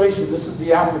illustration, this is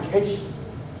the application.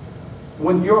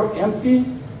 When you're empty,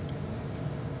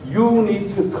 you need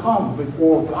to come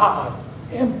before God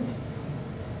empty.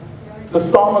 The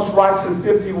psalmist writes in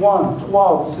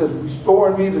 51:12, he says,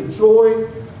 restore in me the joy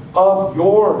of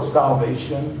your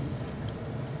salvation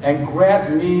and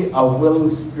grant me a willing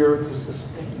spirit to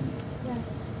sustain me.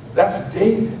 Yes. That's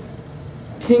David.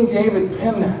 King David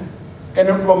penned that. And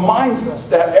it reminds us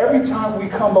that every time we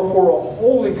come before a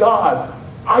holy God,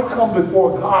 I come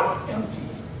before God empty.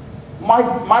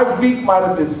 My week might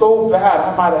have been so bad,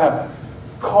 I might have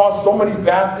caused so many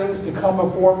bad things to come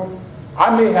before me.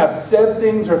 I may have said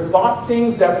things or thought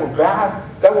things that were bad,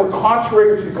 that were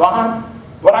contrary to God,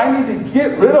 but I need to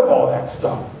get rid of all that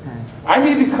stuff. I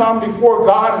need to come before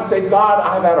God and say, God,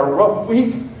 I've had a rough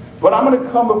week, but I'm going to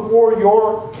come before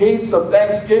your gates of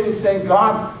thanksgiving saying,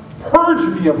 God, purge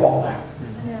me of all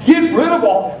that. Get rid of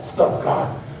all that stuff,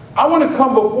 God. I want to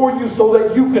come before you so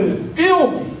that you can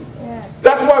fill me. Yes.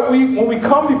 That's why when we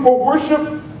come before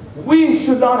worship, we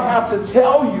should not have to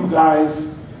tell you guys,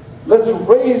 let's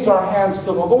raise our hands to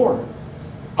the Lord.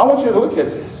 I want you to look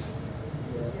at this.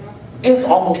 It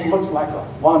almost looks like a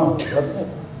funnel, doesn't it?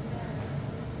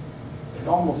 It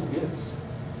almost is.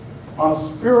 On a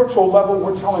spiritual level,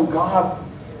 we're telling God,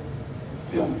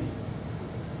 fill me.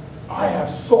 I have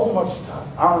so much stuff.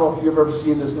 I don't know if you've ever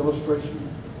seen this illustration.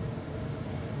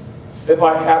 If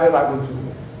I had it, I would do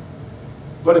it.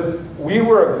 But if we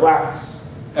were a glass,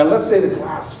 and let's say the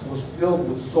glass was filled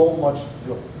with so much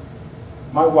filth.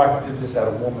 My wife did this at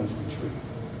a woman's retreat.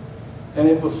 And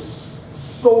it was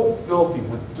so filthy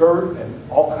with dirt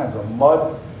and all kinds of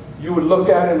mud. You would look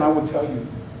at it and I would tell you,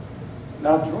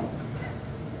 now drink.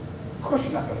 Of course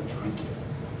you're not going to drink it.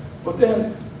 But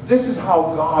then this is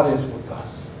how God is with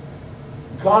us.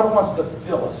 God wants to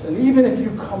fill us. And even if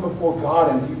you come before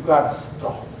God and you've got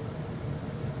stuff,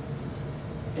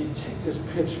 and you take this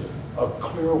pitcher of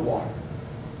clear water,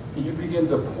 and you begin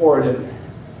to pour it in there.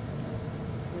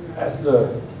 As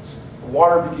the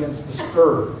water begins to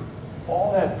stir,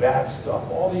 all that bad stuff,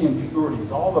 all the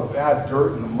impurities, all the bad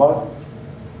dirt and the mud,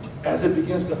 as it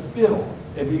begins to fill,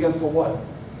 it begins to what?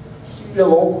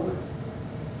 Spill over.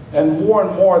 And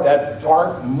more that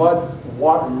dark mud,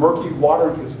 water, murky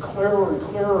water gets clearer and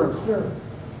clearer and clearer.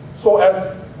 So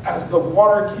as the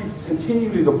water keeps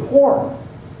continuing to pour,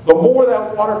 the more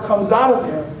that water comes out of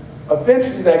there,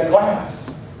 eventually that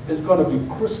glass is going to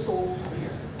be crystal clear.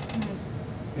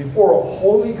 Before a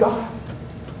holy God,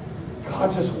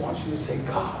 God just wants you to say,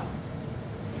 God,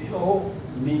 fill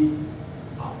me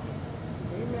up.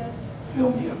 Amen.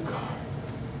 Fill me up, God.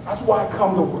 That's why I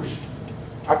come to worship.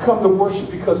 I come to worship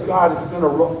because, God, it's been a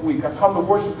rough week. I come to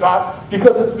worship God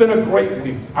because it's been a great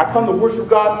week. I come to worship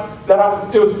God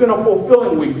that it's been a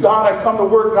fulfilling week. God, I come to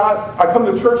work, God. I come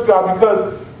to church, God,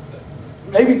 because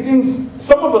maybe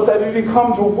some of us have even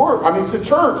come to work, to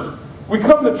church. We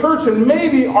come to church and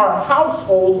maybe our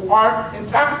households aren't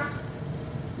intact.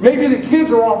 Maybe the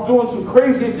kids are off doing some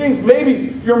crazy things.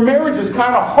 Maybe your marriage is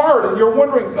kind of hard and you're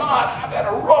wondering, God, I've had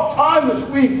a rough time this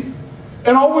week.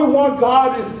 And all we want,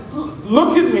 God, is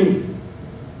look at me.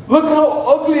 Look how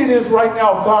ugly it is right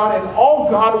now, God. And all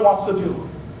God wants to do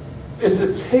is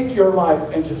to take your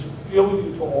life and just fill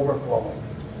you to overflowing.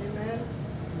 Amen.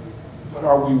 But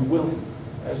are we willing,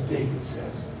 as David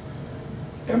says?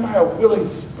 Am I a willing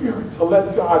spirit to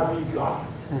let God be God?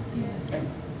 Yes.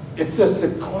 And it says to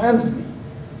cleanse me,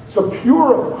 to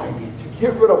purify me, to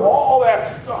get rid of all that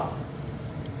stuff.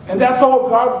 And that's all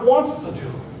God wants to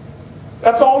do.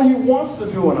 That's all he wants to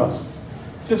do in us.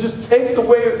 To just take the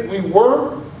way we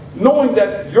were, knowing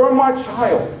that you're my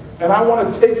child, and I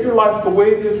want to take your life the way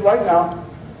it is right now.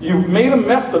 You've made a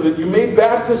mess of it. You made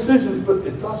bad decisions, but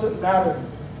it doesn't matter.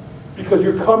 Because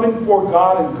you're coming for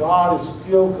God, and God is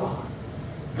still God.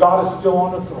 God is still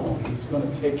on the throne. He's going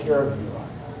to take care of you right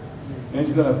now. And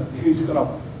he's going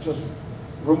to just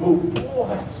remove all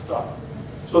that stuff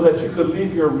so that you could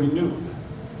leave here renewed,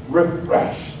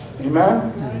 refreshed.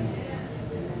 Amen?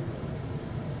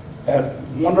 That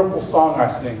wonderful song I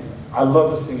sing, I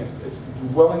love to sing it. It's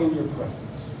dwelling in your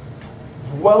presence.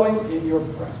 Dwelling in your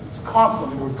presence.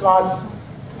 Constantly, where God just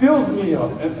fills me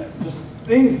up. And just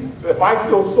things, if I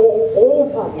feel so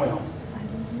overwhelmed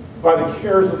by the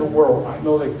cares of the world, I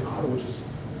know that God will just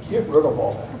get rid of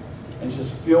all that and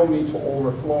just fill me to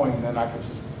overflowing. And then I can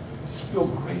just feel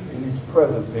great in his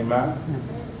presence. Amen?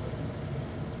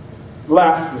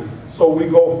 Lastly, so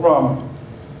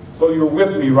you're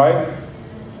with me, right?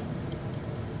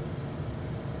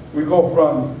 We go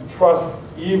from trust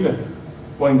even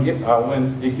when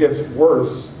it gets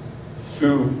worse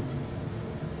to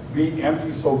be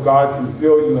empty so God can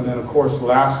fill you. And then, of course,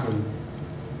 lastly,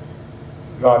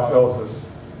 God tells us,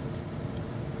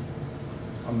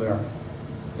 I'm there.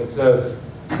 It says,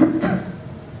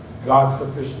 God's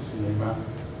sufficiency, amen?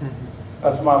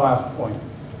 That's my last point.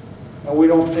 And we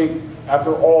don't think,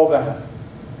 after all that,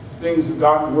 things have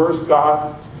gotten worse,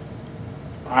 God,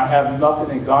 I have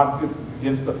nothing, and God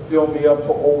begins to fill me up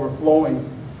to overflowing.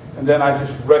 And then I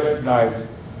just recognize,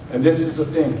 and this is the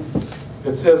thing,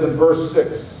 it says in verse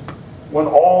 6, when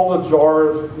all the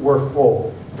jars were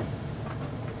full,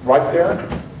 right there,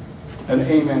 an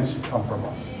amen should come from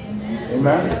us.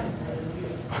 Amen?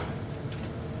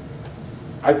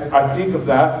 I think of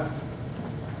that,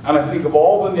 and I think of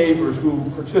all the neighbors who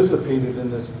participated in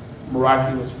this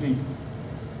miraculous feat.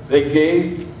 They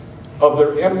gave of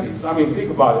their empties.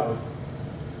 Think about it.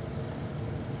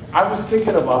 I was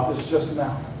thinking about this just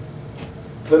now.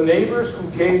 The neighbors who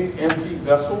gave empty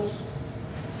vessels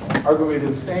are going to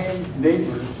be the same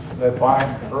neighbors that buy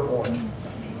her oil.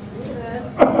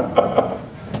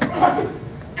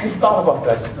 I just thought about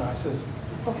that just now. I says,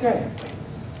 okay,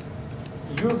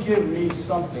 you give me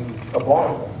something to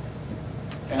borrow,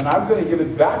 and I'm going to give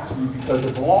it back to you because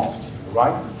it belongs to you,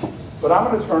 right? But I'm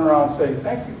going to turn around and say,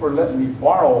 thank you for letting me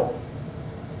borrow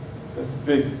this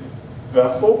big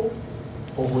vessel,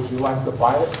 or would you like to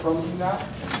buy it from me now?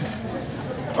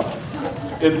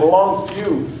 It belongs to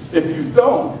you. If you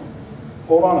don't,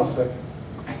 hold on a second.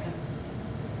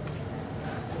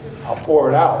 I'll pour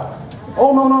it out.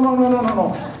 Oh,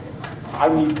 no. I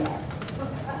need that.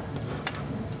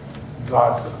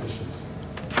 God's sufficiency.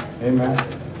 Amen.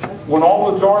 When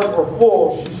all the jars were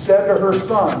full, she said to her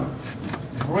son,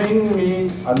 bring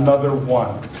me another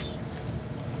one.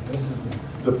 This is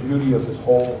the beauty of this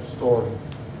whole story.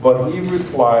 But he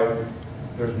replied,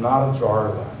 there's not a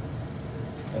jar left.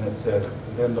 And it said,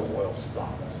 and then the oil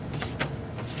stopped.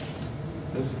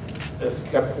 This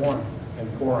kept pouring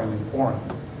and pouring and pouring.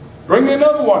 Bring me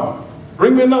another one.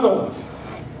 Bring me another one.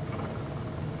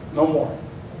 No more.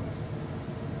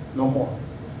 No more.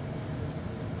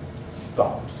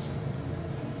 Stops.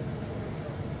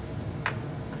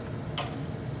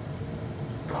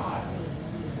 It's God.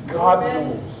 God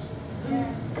knows.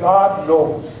 God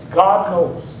knows. God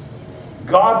knows.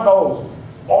 God knows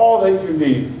all that you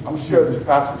need. I'm sharing this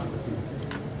passage with you.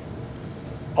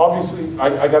 Obviously,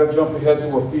 I got to jump ahead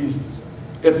to Ephesians.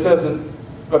 It says in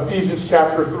Ephesians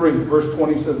chapter 3, verse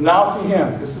 20, says, now to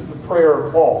him, this is the prayer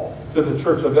of Paul to the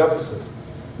church of Ephesus,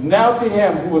 now to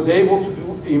him who was able to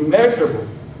do immeasurably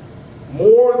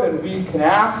more than we can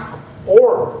ask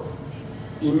or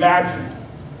imagine,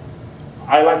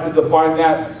 I like to define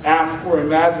that, ask or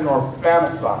imagine or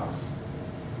fantasize.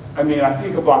 I mean, I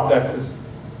think about that because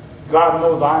God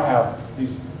knows I have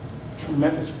these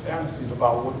tremendous fantasies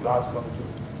about what God's going to do.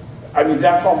 I mean,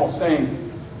 that's almost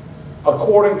saying,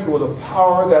 according to the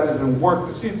power that is in work.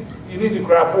 But see, you need to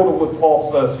grab hold of what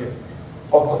Paul says here.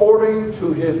 According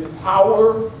to his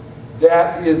power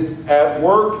that is at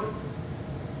work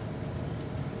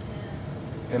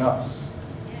in us.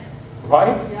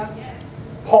 Right?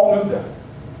 Paul knew that.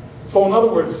 So in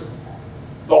other words,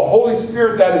 the Holy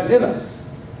Spirit that is in us,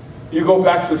 you go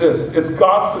back to this, it's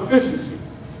God's sufficiency.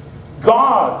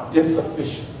 God is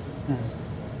sufficient.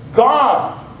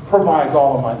 God provides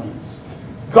all of my needs.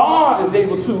 God is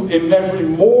able to immeasurably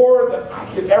more than I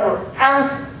could ever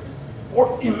ask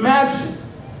or imagine.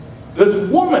 This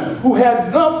woman who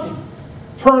had nothing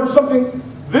turned something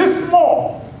this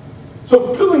small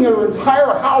to filling her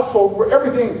entire household where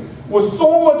everything was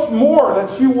so much more that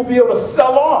she will be able to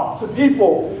sell off to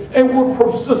people and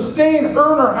would sustain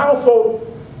her and her household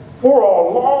for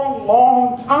a long,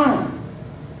 long time.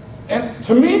 And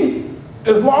to me,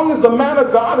 as long as the man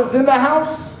of God is in the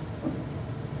house,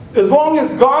 as long as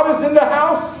God is in the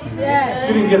house, yes.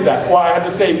 You didn't get that. Well, I had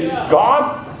to say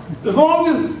God. As long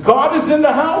as God is in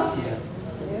the house,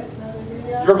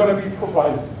 you're going to be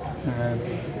provided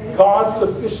for. God's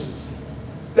sufficiency.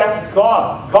 That's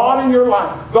God. God in your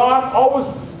life. God always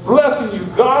blessing you.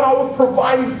 God always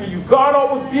providing for you. God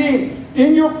always being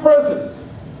in your presence.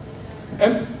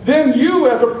 And then you,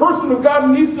 as a person of God,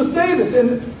 needs to say this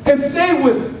and say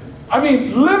with, I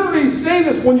mean, literally say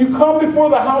this when you come before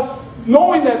the house,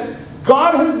 knowing that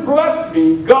God has blessed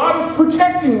me, God is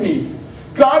protecting me,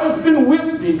 God has been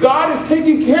with me, God is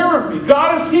taking care of me,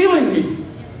 God is healing me,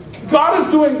 God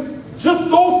is doing just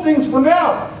those things for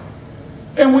now.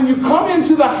 And when you come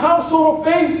into the household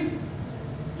of faith,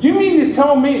 you mean to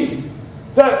tell me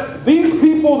that these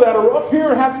people that are up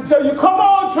here have to tell you, come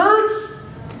on, church,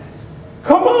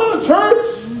 come on, church,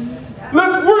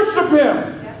 let's worship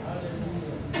him.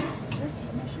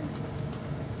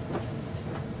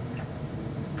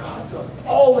 God does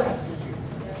all that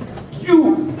for you.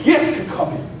 You get to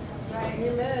come in.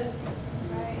 Amen.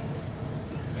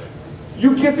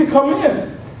 You get to come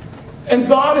in. And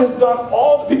God has done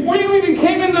all, before you even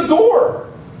came in the door,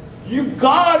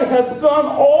 God has done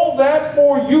all that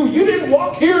for you. You didn't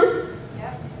walk here.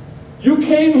 You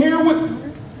came here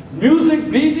with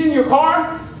music beating in your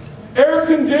car, air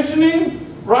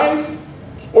conditioning, right?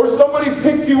 Or somebody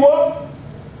picked you up.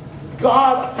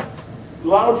 God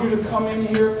allowed you to come in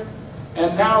here,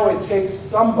 and now it takes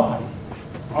somebody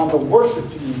on the worship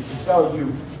team to tell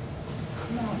you,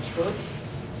 come on, church,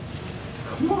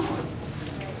 come on.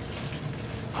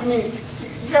 I mean,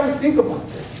 you got to think about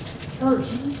this, church.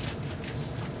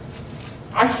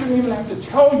 I shouldn't even have to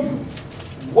tell you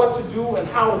what to do and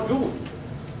how to do it.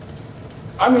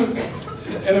 I mean,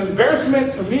 an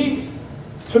embarrassment to me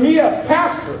as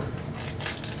pastor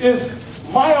is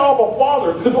my Abba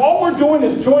Father, because all we're doing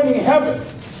is joining heaven.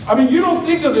 I mean, you don't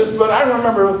think of this, but I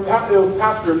remember it was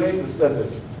Pastor Nathan said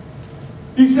this.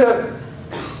 He said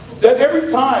that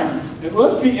every time,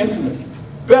 let's be intimate,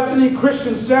 Bethany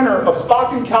Christian Center of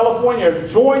Stockton, California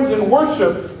joins in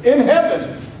worship in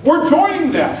heaven. We're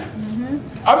joining them.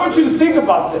 Mm-hmm. I want you to think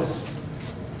about this.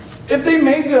 If they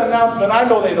made the announcement, I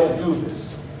know they don't do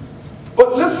this,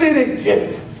 but let's say they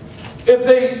did it.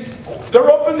 If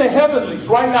they're up in the heavenlies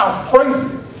right now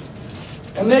praising,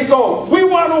 and they go, we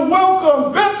want to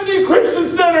welcome Bethany Christian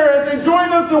Center as they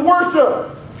join us in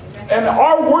worship. And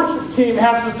our worship team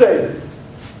has to say,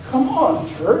 come on,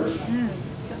 church.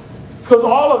 Because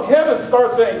all of heaven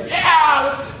starts saying,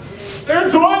 yeah, they're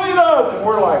joining us. And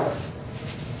we're like,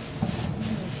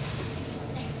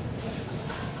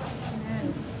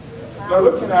 they're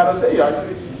looking at us, hey,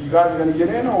 you guys are going to get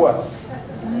in or what?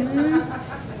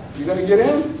 You going to get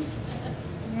in?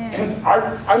 And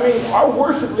our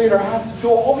worship leader has to do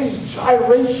all these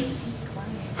gyrations.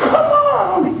 Come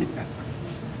on!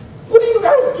 What are you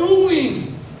guys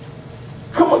doing?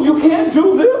 Come on, you can't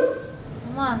do this?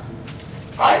 Come on.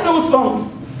 I know some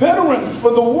veterans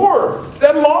from the war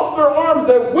that lost their arms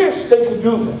that wish they could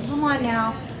do this. Come on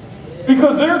now.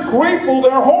 Because they're grateful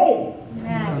they're home.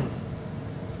 Amen.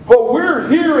 But we're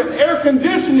here in air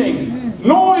conditioning,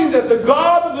 knowing that the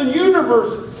God of the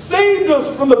universe saved us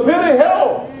from the pit of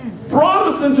hell, brought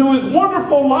us into his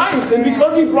wonderful life. And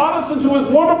because he brought us into his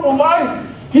wonderful life,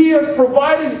 he has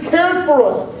provided, cared for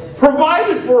us,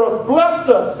 provided for us, blessed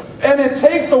us. And it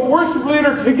takes a worship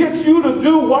leader to get you to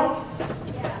do what?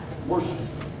 Worship.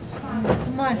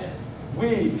 Come on.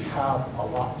 We have a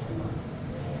lot to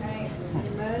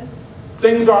learn.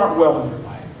 Things aren't well in your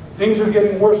life. Things are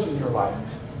getting worse in your life.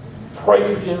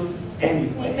 praise him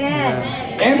anyway.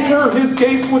 Amen. Enter his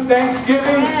gates with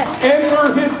thanksgiving. Yes.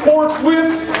 Enter his courts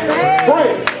with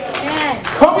praise. Amen.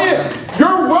 Come in.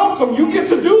 You're welcome. You get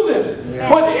to do this. Yeah.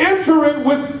 But enter it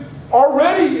with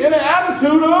already in an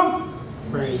attitude of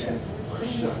Praise.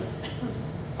 worship.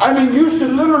 I mean, you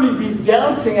should literally be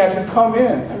dancing as you come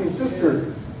in. I mean,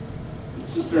 Sister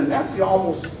Nancy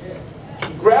almost,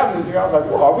 she grabbed me here. I was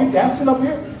like, well, are we dancing up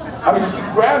here? I mean, she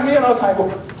grabbed me and I was like,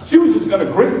 well, she was just going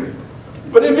to greet me.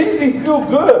 But it made me feel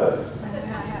good.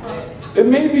 It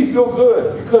made me feel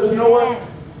good because you know what?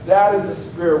 That is the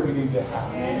spirit we need to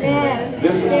have. Amen.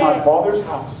 This is my Father's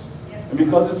house. And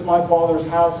because it's my Father's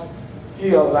house,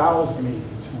 he allows me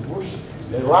to worship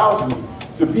him. It allows me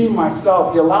to be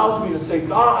myself. He allows me to say,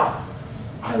 God,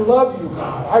 I love you,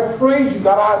 God. I praise you,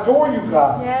 God. I adore you,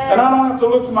 God. Yes. And I don't have to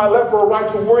look to my left or right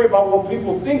to worry about what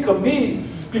people think of me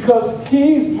because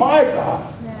he's my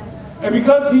God. Yes. And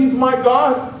because he's my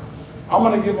God, I'm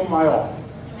going to give him my all.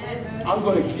 I'm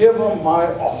going to give him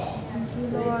my all. Thank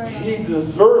you, Lord. He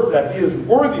deserves that. He is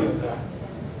worthy of that.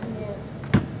 Yes.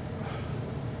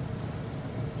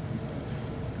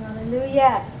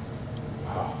 Hallelujah.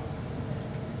 Wow.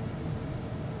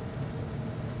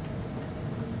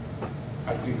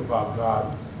 I think about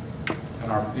God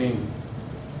and our theme.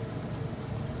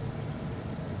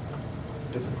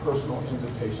 It's a personal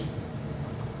invitation.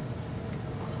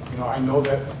 You know, I know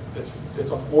that it's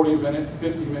a 40-minute,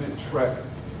 50-minute trek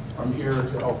from here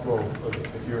to Elk Grove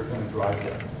if you're going to drive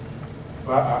there.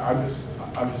 But I'm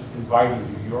just inviting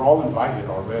you. You're all invited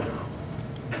already.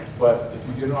 But if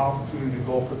you get an opportunity to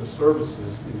go for the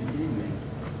services in the evening,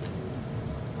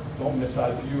 don't miss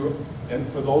out.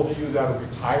 And for those of you that are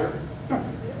retired,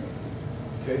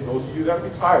 okay, those of you that are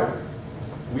retired,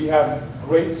 we have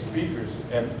great speakers,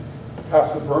 and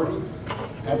Pastor Bernie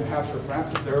and Pastor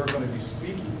Francis, they're going to be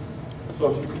speaking. So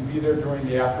if you can be there during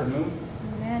the afternoon,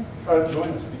 Amen. try to join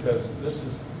us because this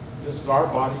is our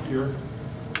body here.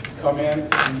 Come in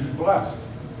and be blessed.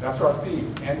 That's our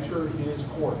theme. Enter his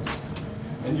courts.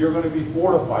 And you're going to be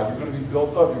fortified. You're going to be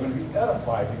built up. You're going to be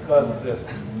edified because of this.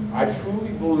 I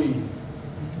truly believe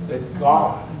that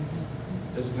God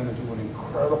is going to do an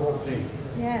incredible thing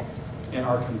Yes. in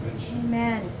our convention.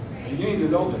 Amen. And you need to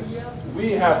know this.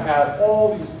 We have had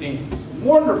all these themes,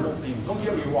 wonderful themes, don't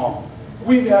get me wrong.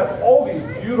 We've had all these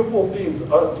beautiful themes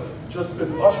just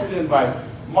been ushered in by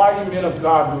mighty men of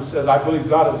God who says, I believe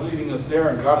God is leading us there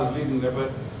and God is leading there.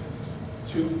 But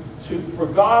for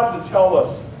God to tell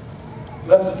us,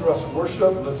 let's address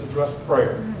worship, let's address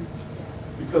prayer.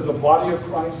 Because the body of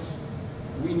Christ,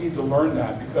 we need to learn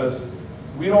that because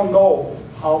we don't know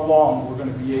how long we're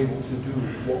going to be able to do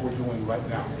what we're doing right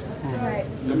now. That's right.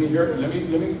 Let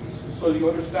me so you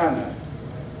understand that.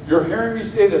 You're hearing me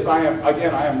say this, I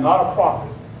am not a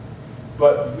prophet,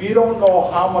 but we don't know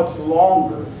how much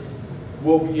longer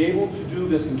we'll be able to do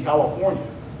this in California,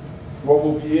 where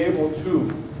we'll be able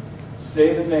to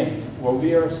say the name, where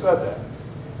we have said that,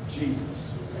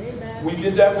 Jesus. Amen. We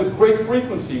did that with great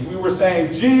frequency. We were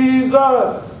saying,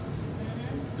 Jesus.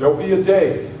 There'll be a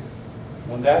day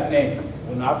when that name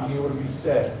will not be able to be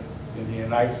said in the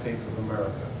United States of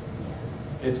America.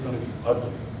 It's going to be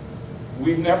ugly.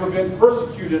 We've never been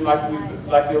persecuted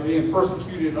like they're being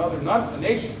persecuted in other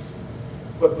nations.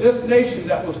 But this nation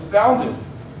that was founded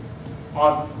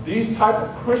on these type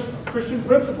of Christian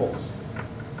principles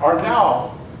are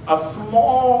now a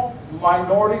small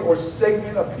minority or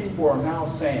segment of people are now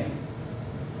saying,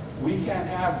 we can't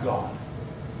have God.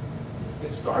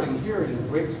 It's starting here in the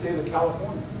great state of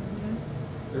California.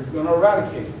 They're going to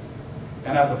eradicate it.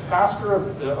 And as a pastor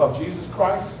of Jesus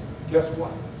Christ, guess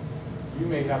what? You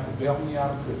may have to bail me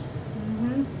out of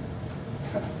prison.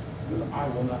 Because I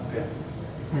will not bend.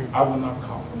 I will not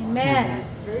compromise. Amen.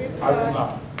 I will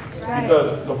not.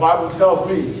 Because the Bible tells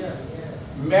me,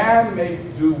 man may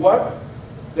do what?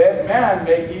 That man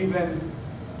may even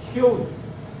kill you.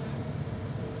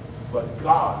 But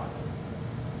God,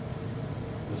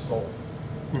 the soul.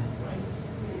 Right?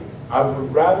 I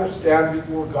would rather stand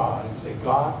before God and say,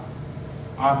 God,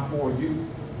 I'm for you,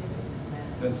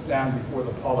 than stand before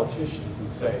the politicians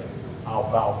and say, I'll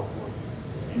bow before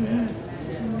you. Amen.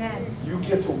 Amen. You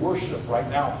get to worship right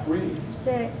now freely. That's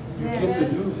it. You Yes. get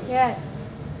to do this. Yes.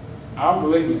 I'm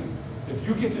believing you. If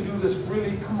you get to do this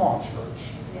freely, come on,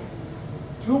 church.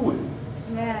 Yes. Do it.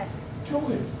 Yes. Do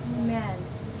it. Amen.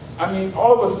 I mean,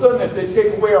 all of a sudden, if they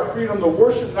take away our freedom to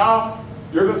worship now,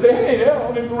 you're going to say, hey, I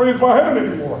don't even raise my hand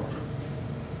anymore.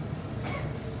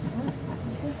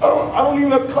 I don't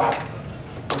even have to clap.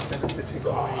 Because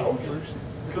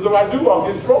if I do, I'll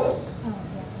get in trouble.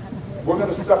 We're going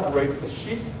to separate the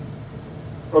sheep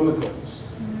from the goats.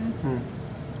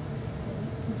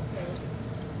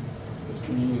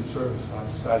 communion service, I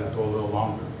decided to go a little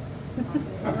longer.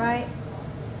 All right.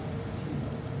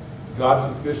 God's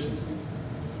sufficiency.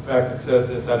 In fact, it says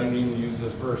this, I didn't even use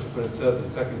this verse, but it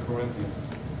says in 2 Corinthians,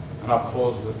 and I'll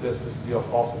close with this. This is the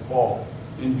Apostle Paul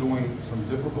enduring some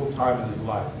difficult time in his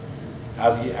life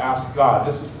as he asked God.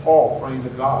 This is Paul praying to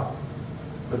God.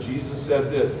 But Jesus said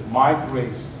this, my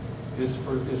grace is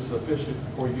sufficient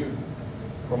for you,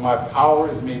 for my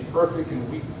power is made perfect in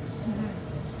weakness.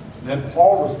 Then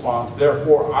Paul responds,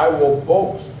 therefore I will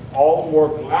boast all the more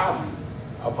gladly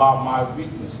about my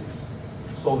weaknesses,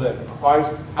 so that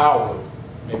Christ's power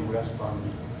may rest on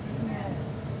me.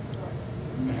 Yes.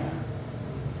 Man.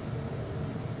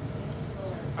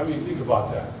 I mean, think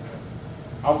about that.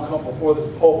 I'm going to come before this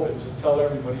pulpit and just tell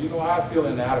everybody, you know, I feel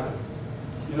inadequate.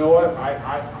 You know what?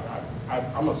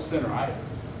 I'm a sinner.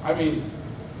 I mean,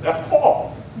 that's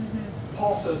Paul.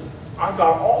 Paul says, I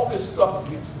got all this stuff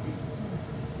against me.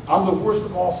 I'm the worst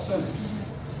of all sinners.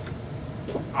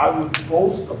 I would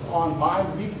boast upon my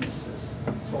weaknesses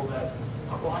so that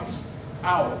Christ's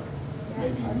power may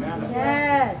be manifest.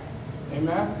 Yes.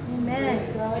 Amen?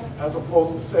 Amen. As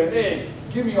opposed to saying, hey,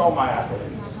 give me all my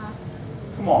accolades.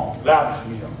 Come on, lavish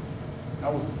me up.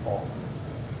 That wasn't Paul.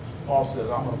 Paul says,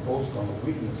 I'm going to boast on the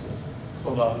weaknesses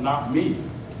so that not me,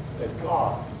 that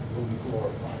God will be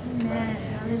glorified. Amen.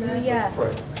 Hallelujah. Let's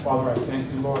pray. Father, I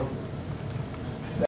thank you, Lord.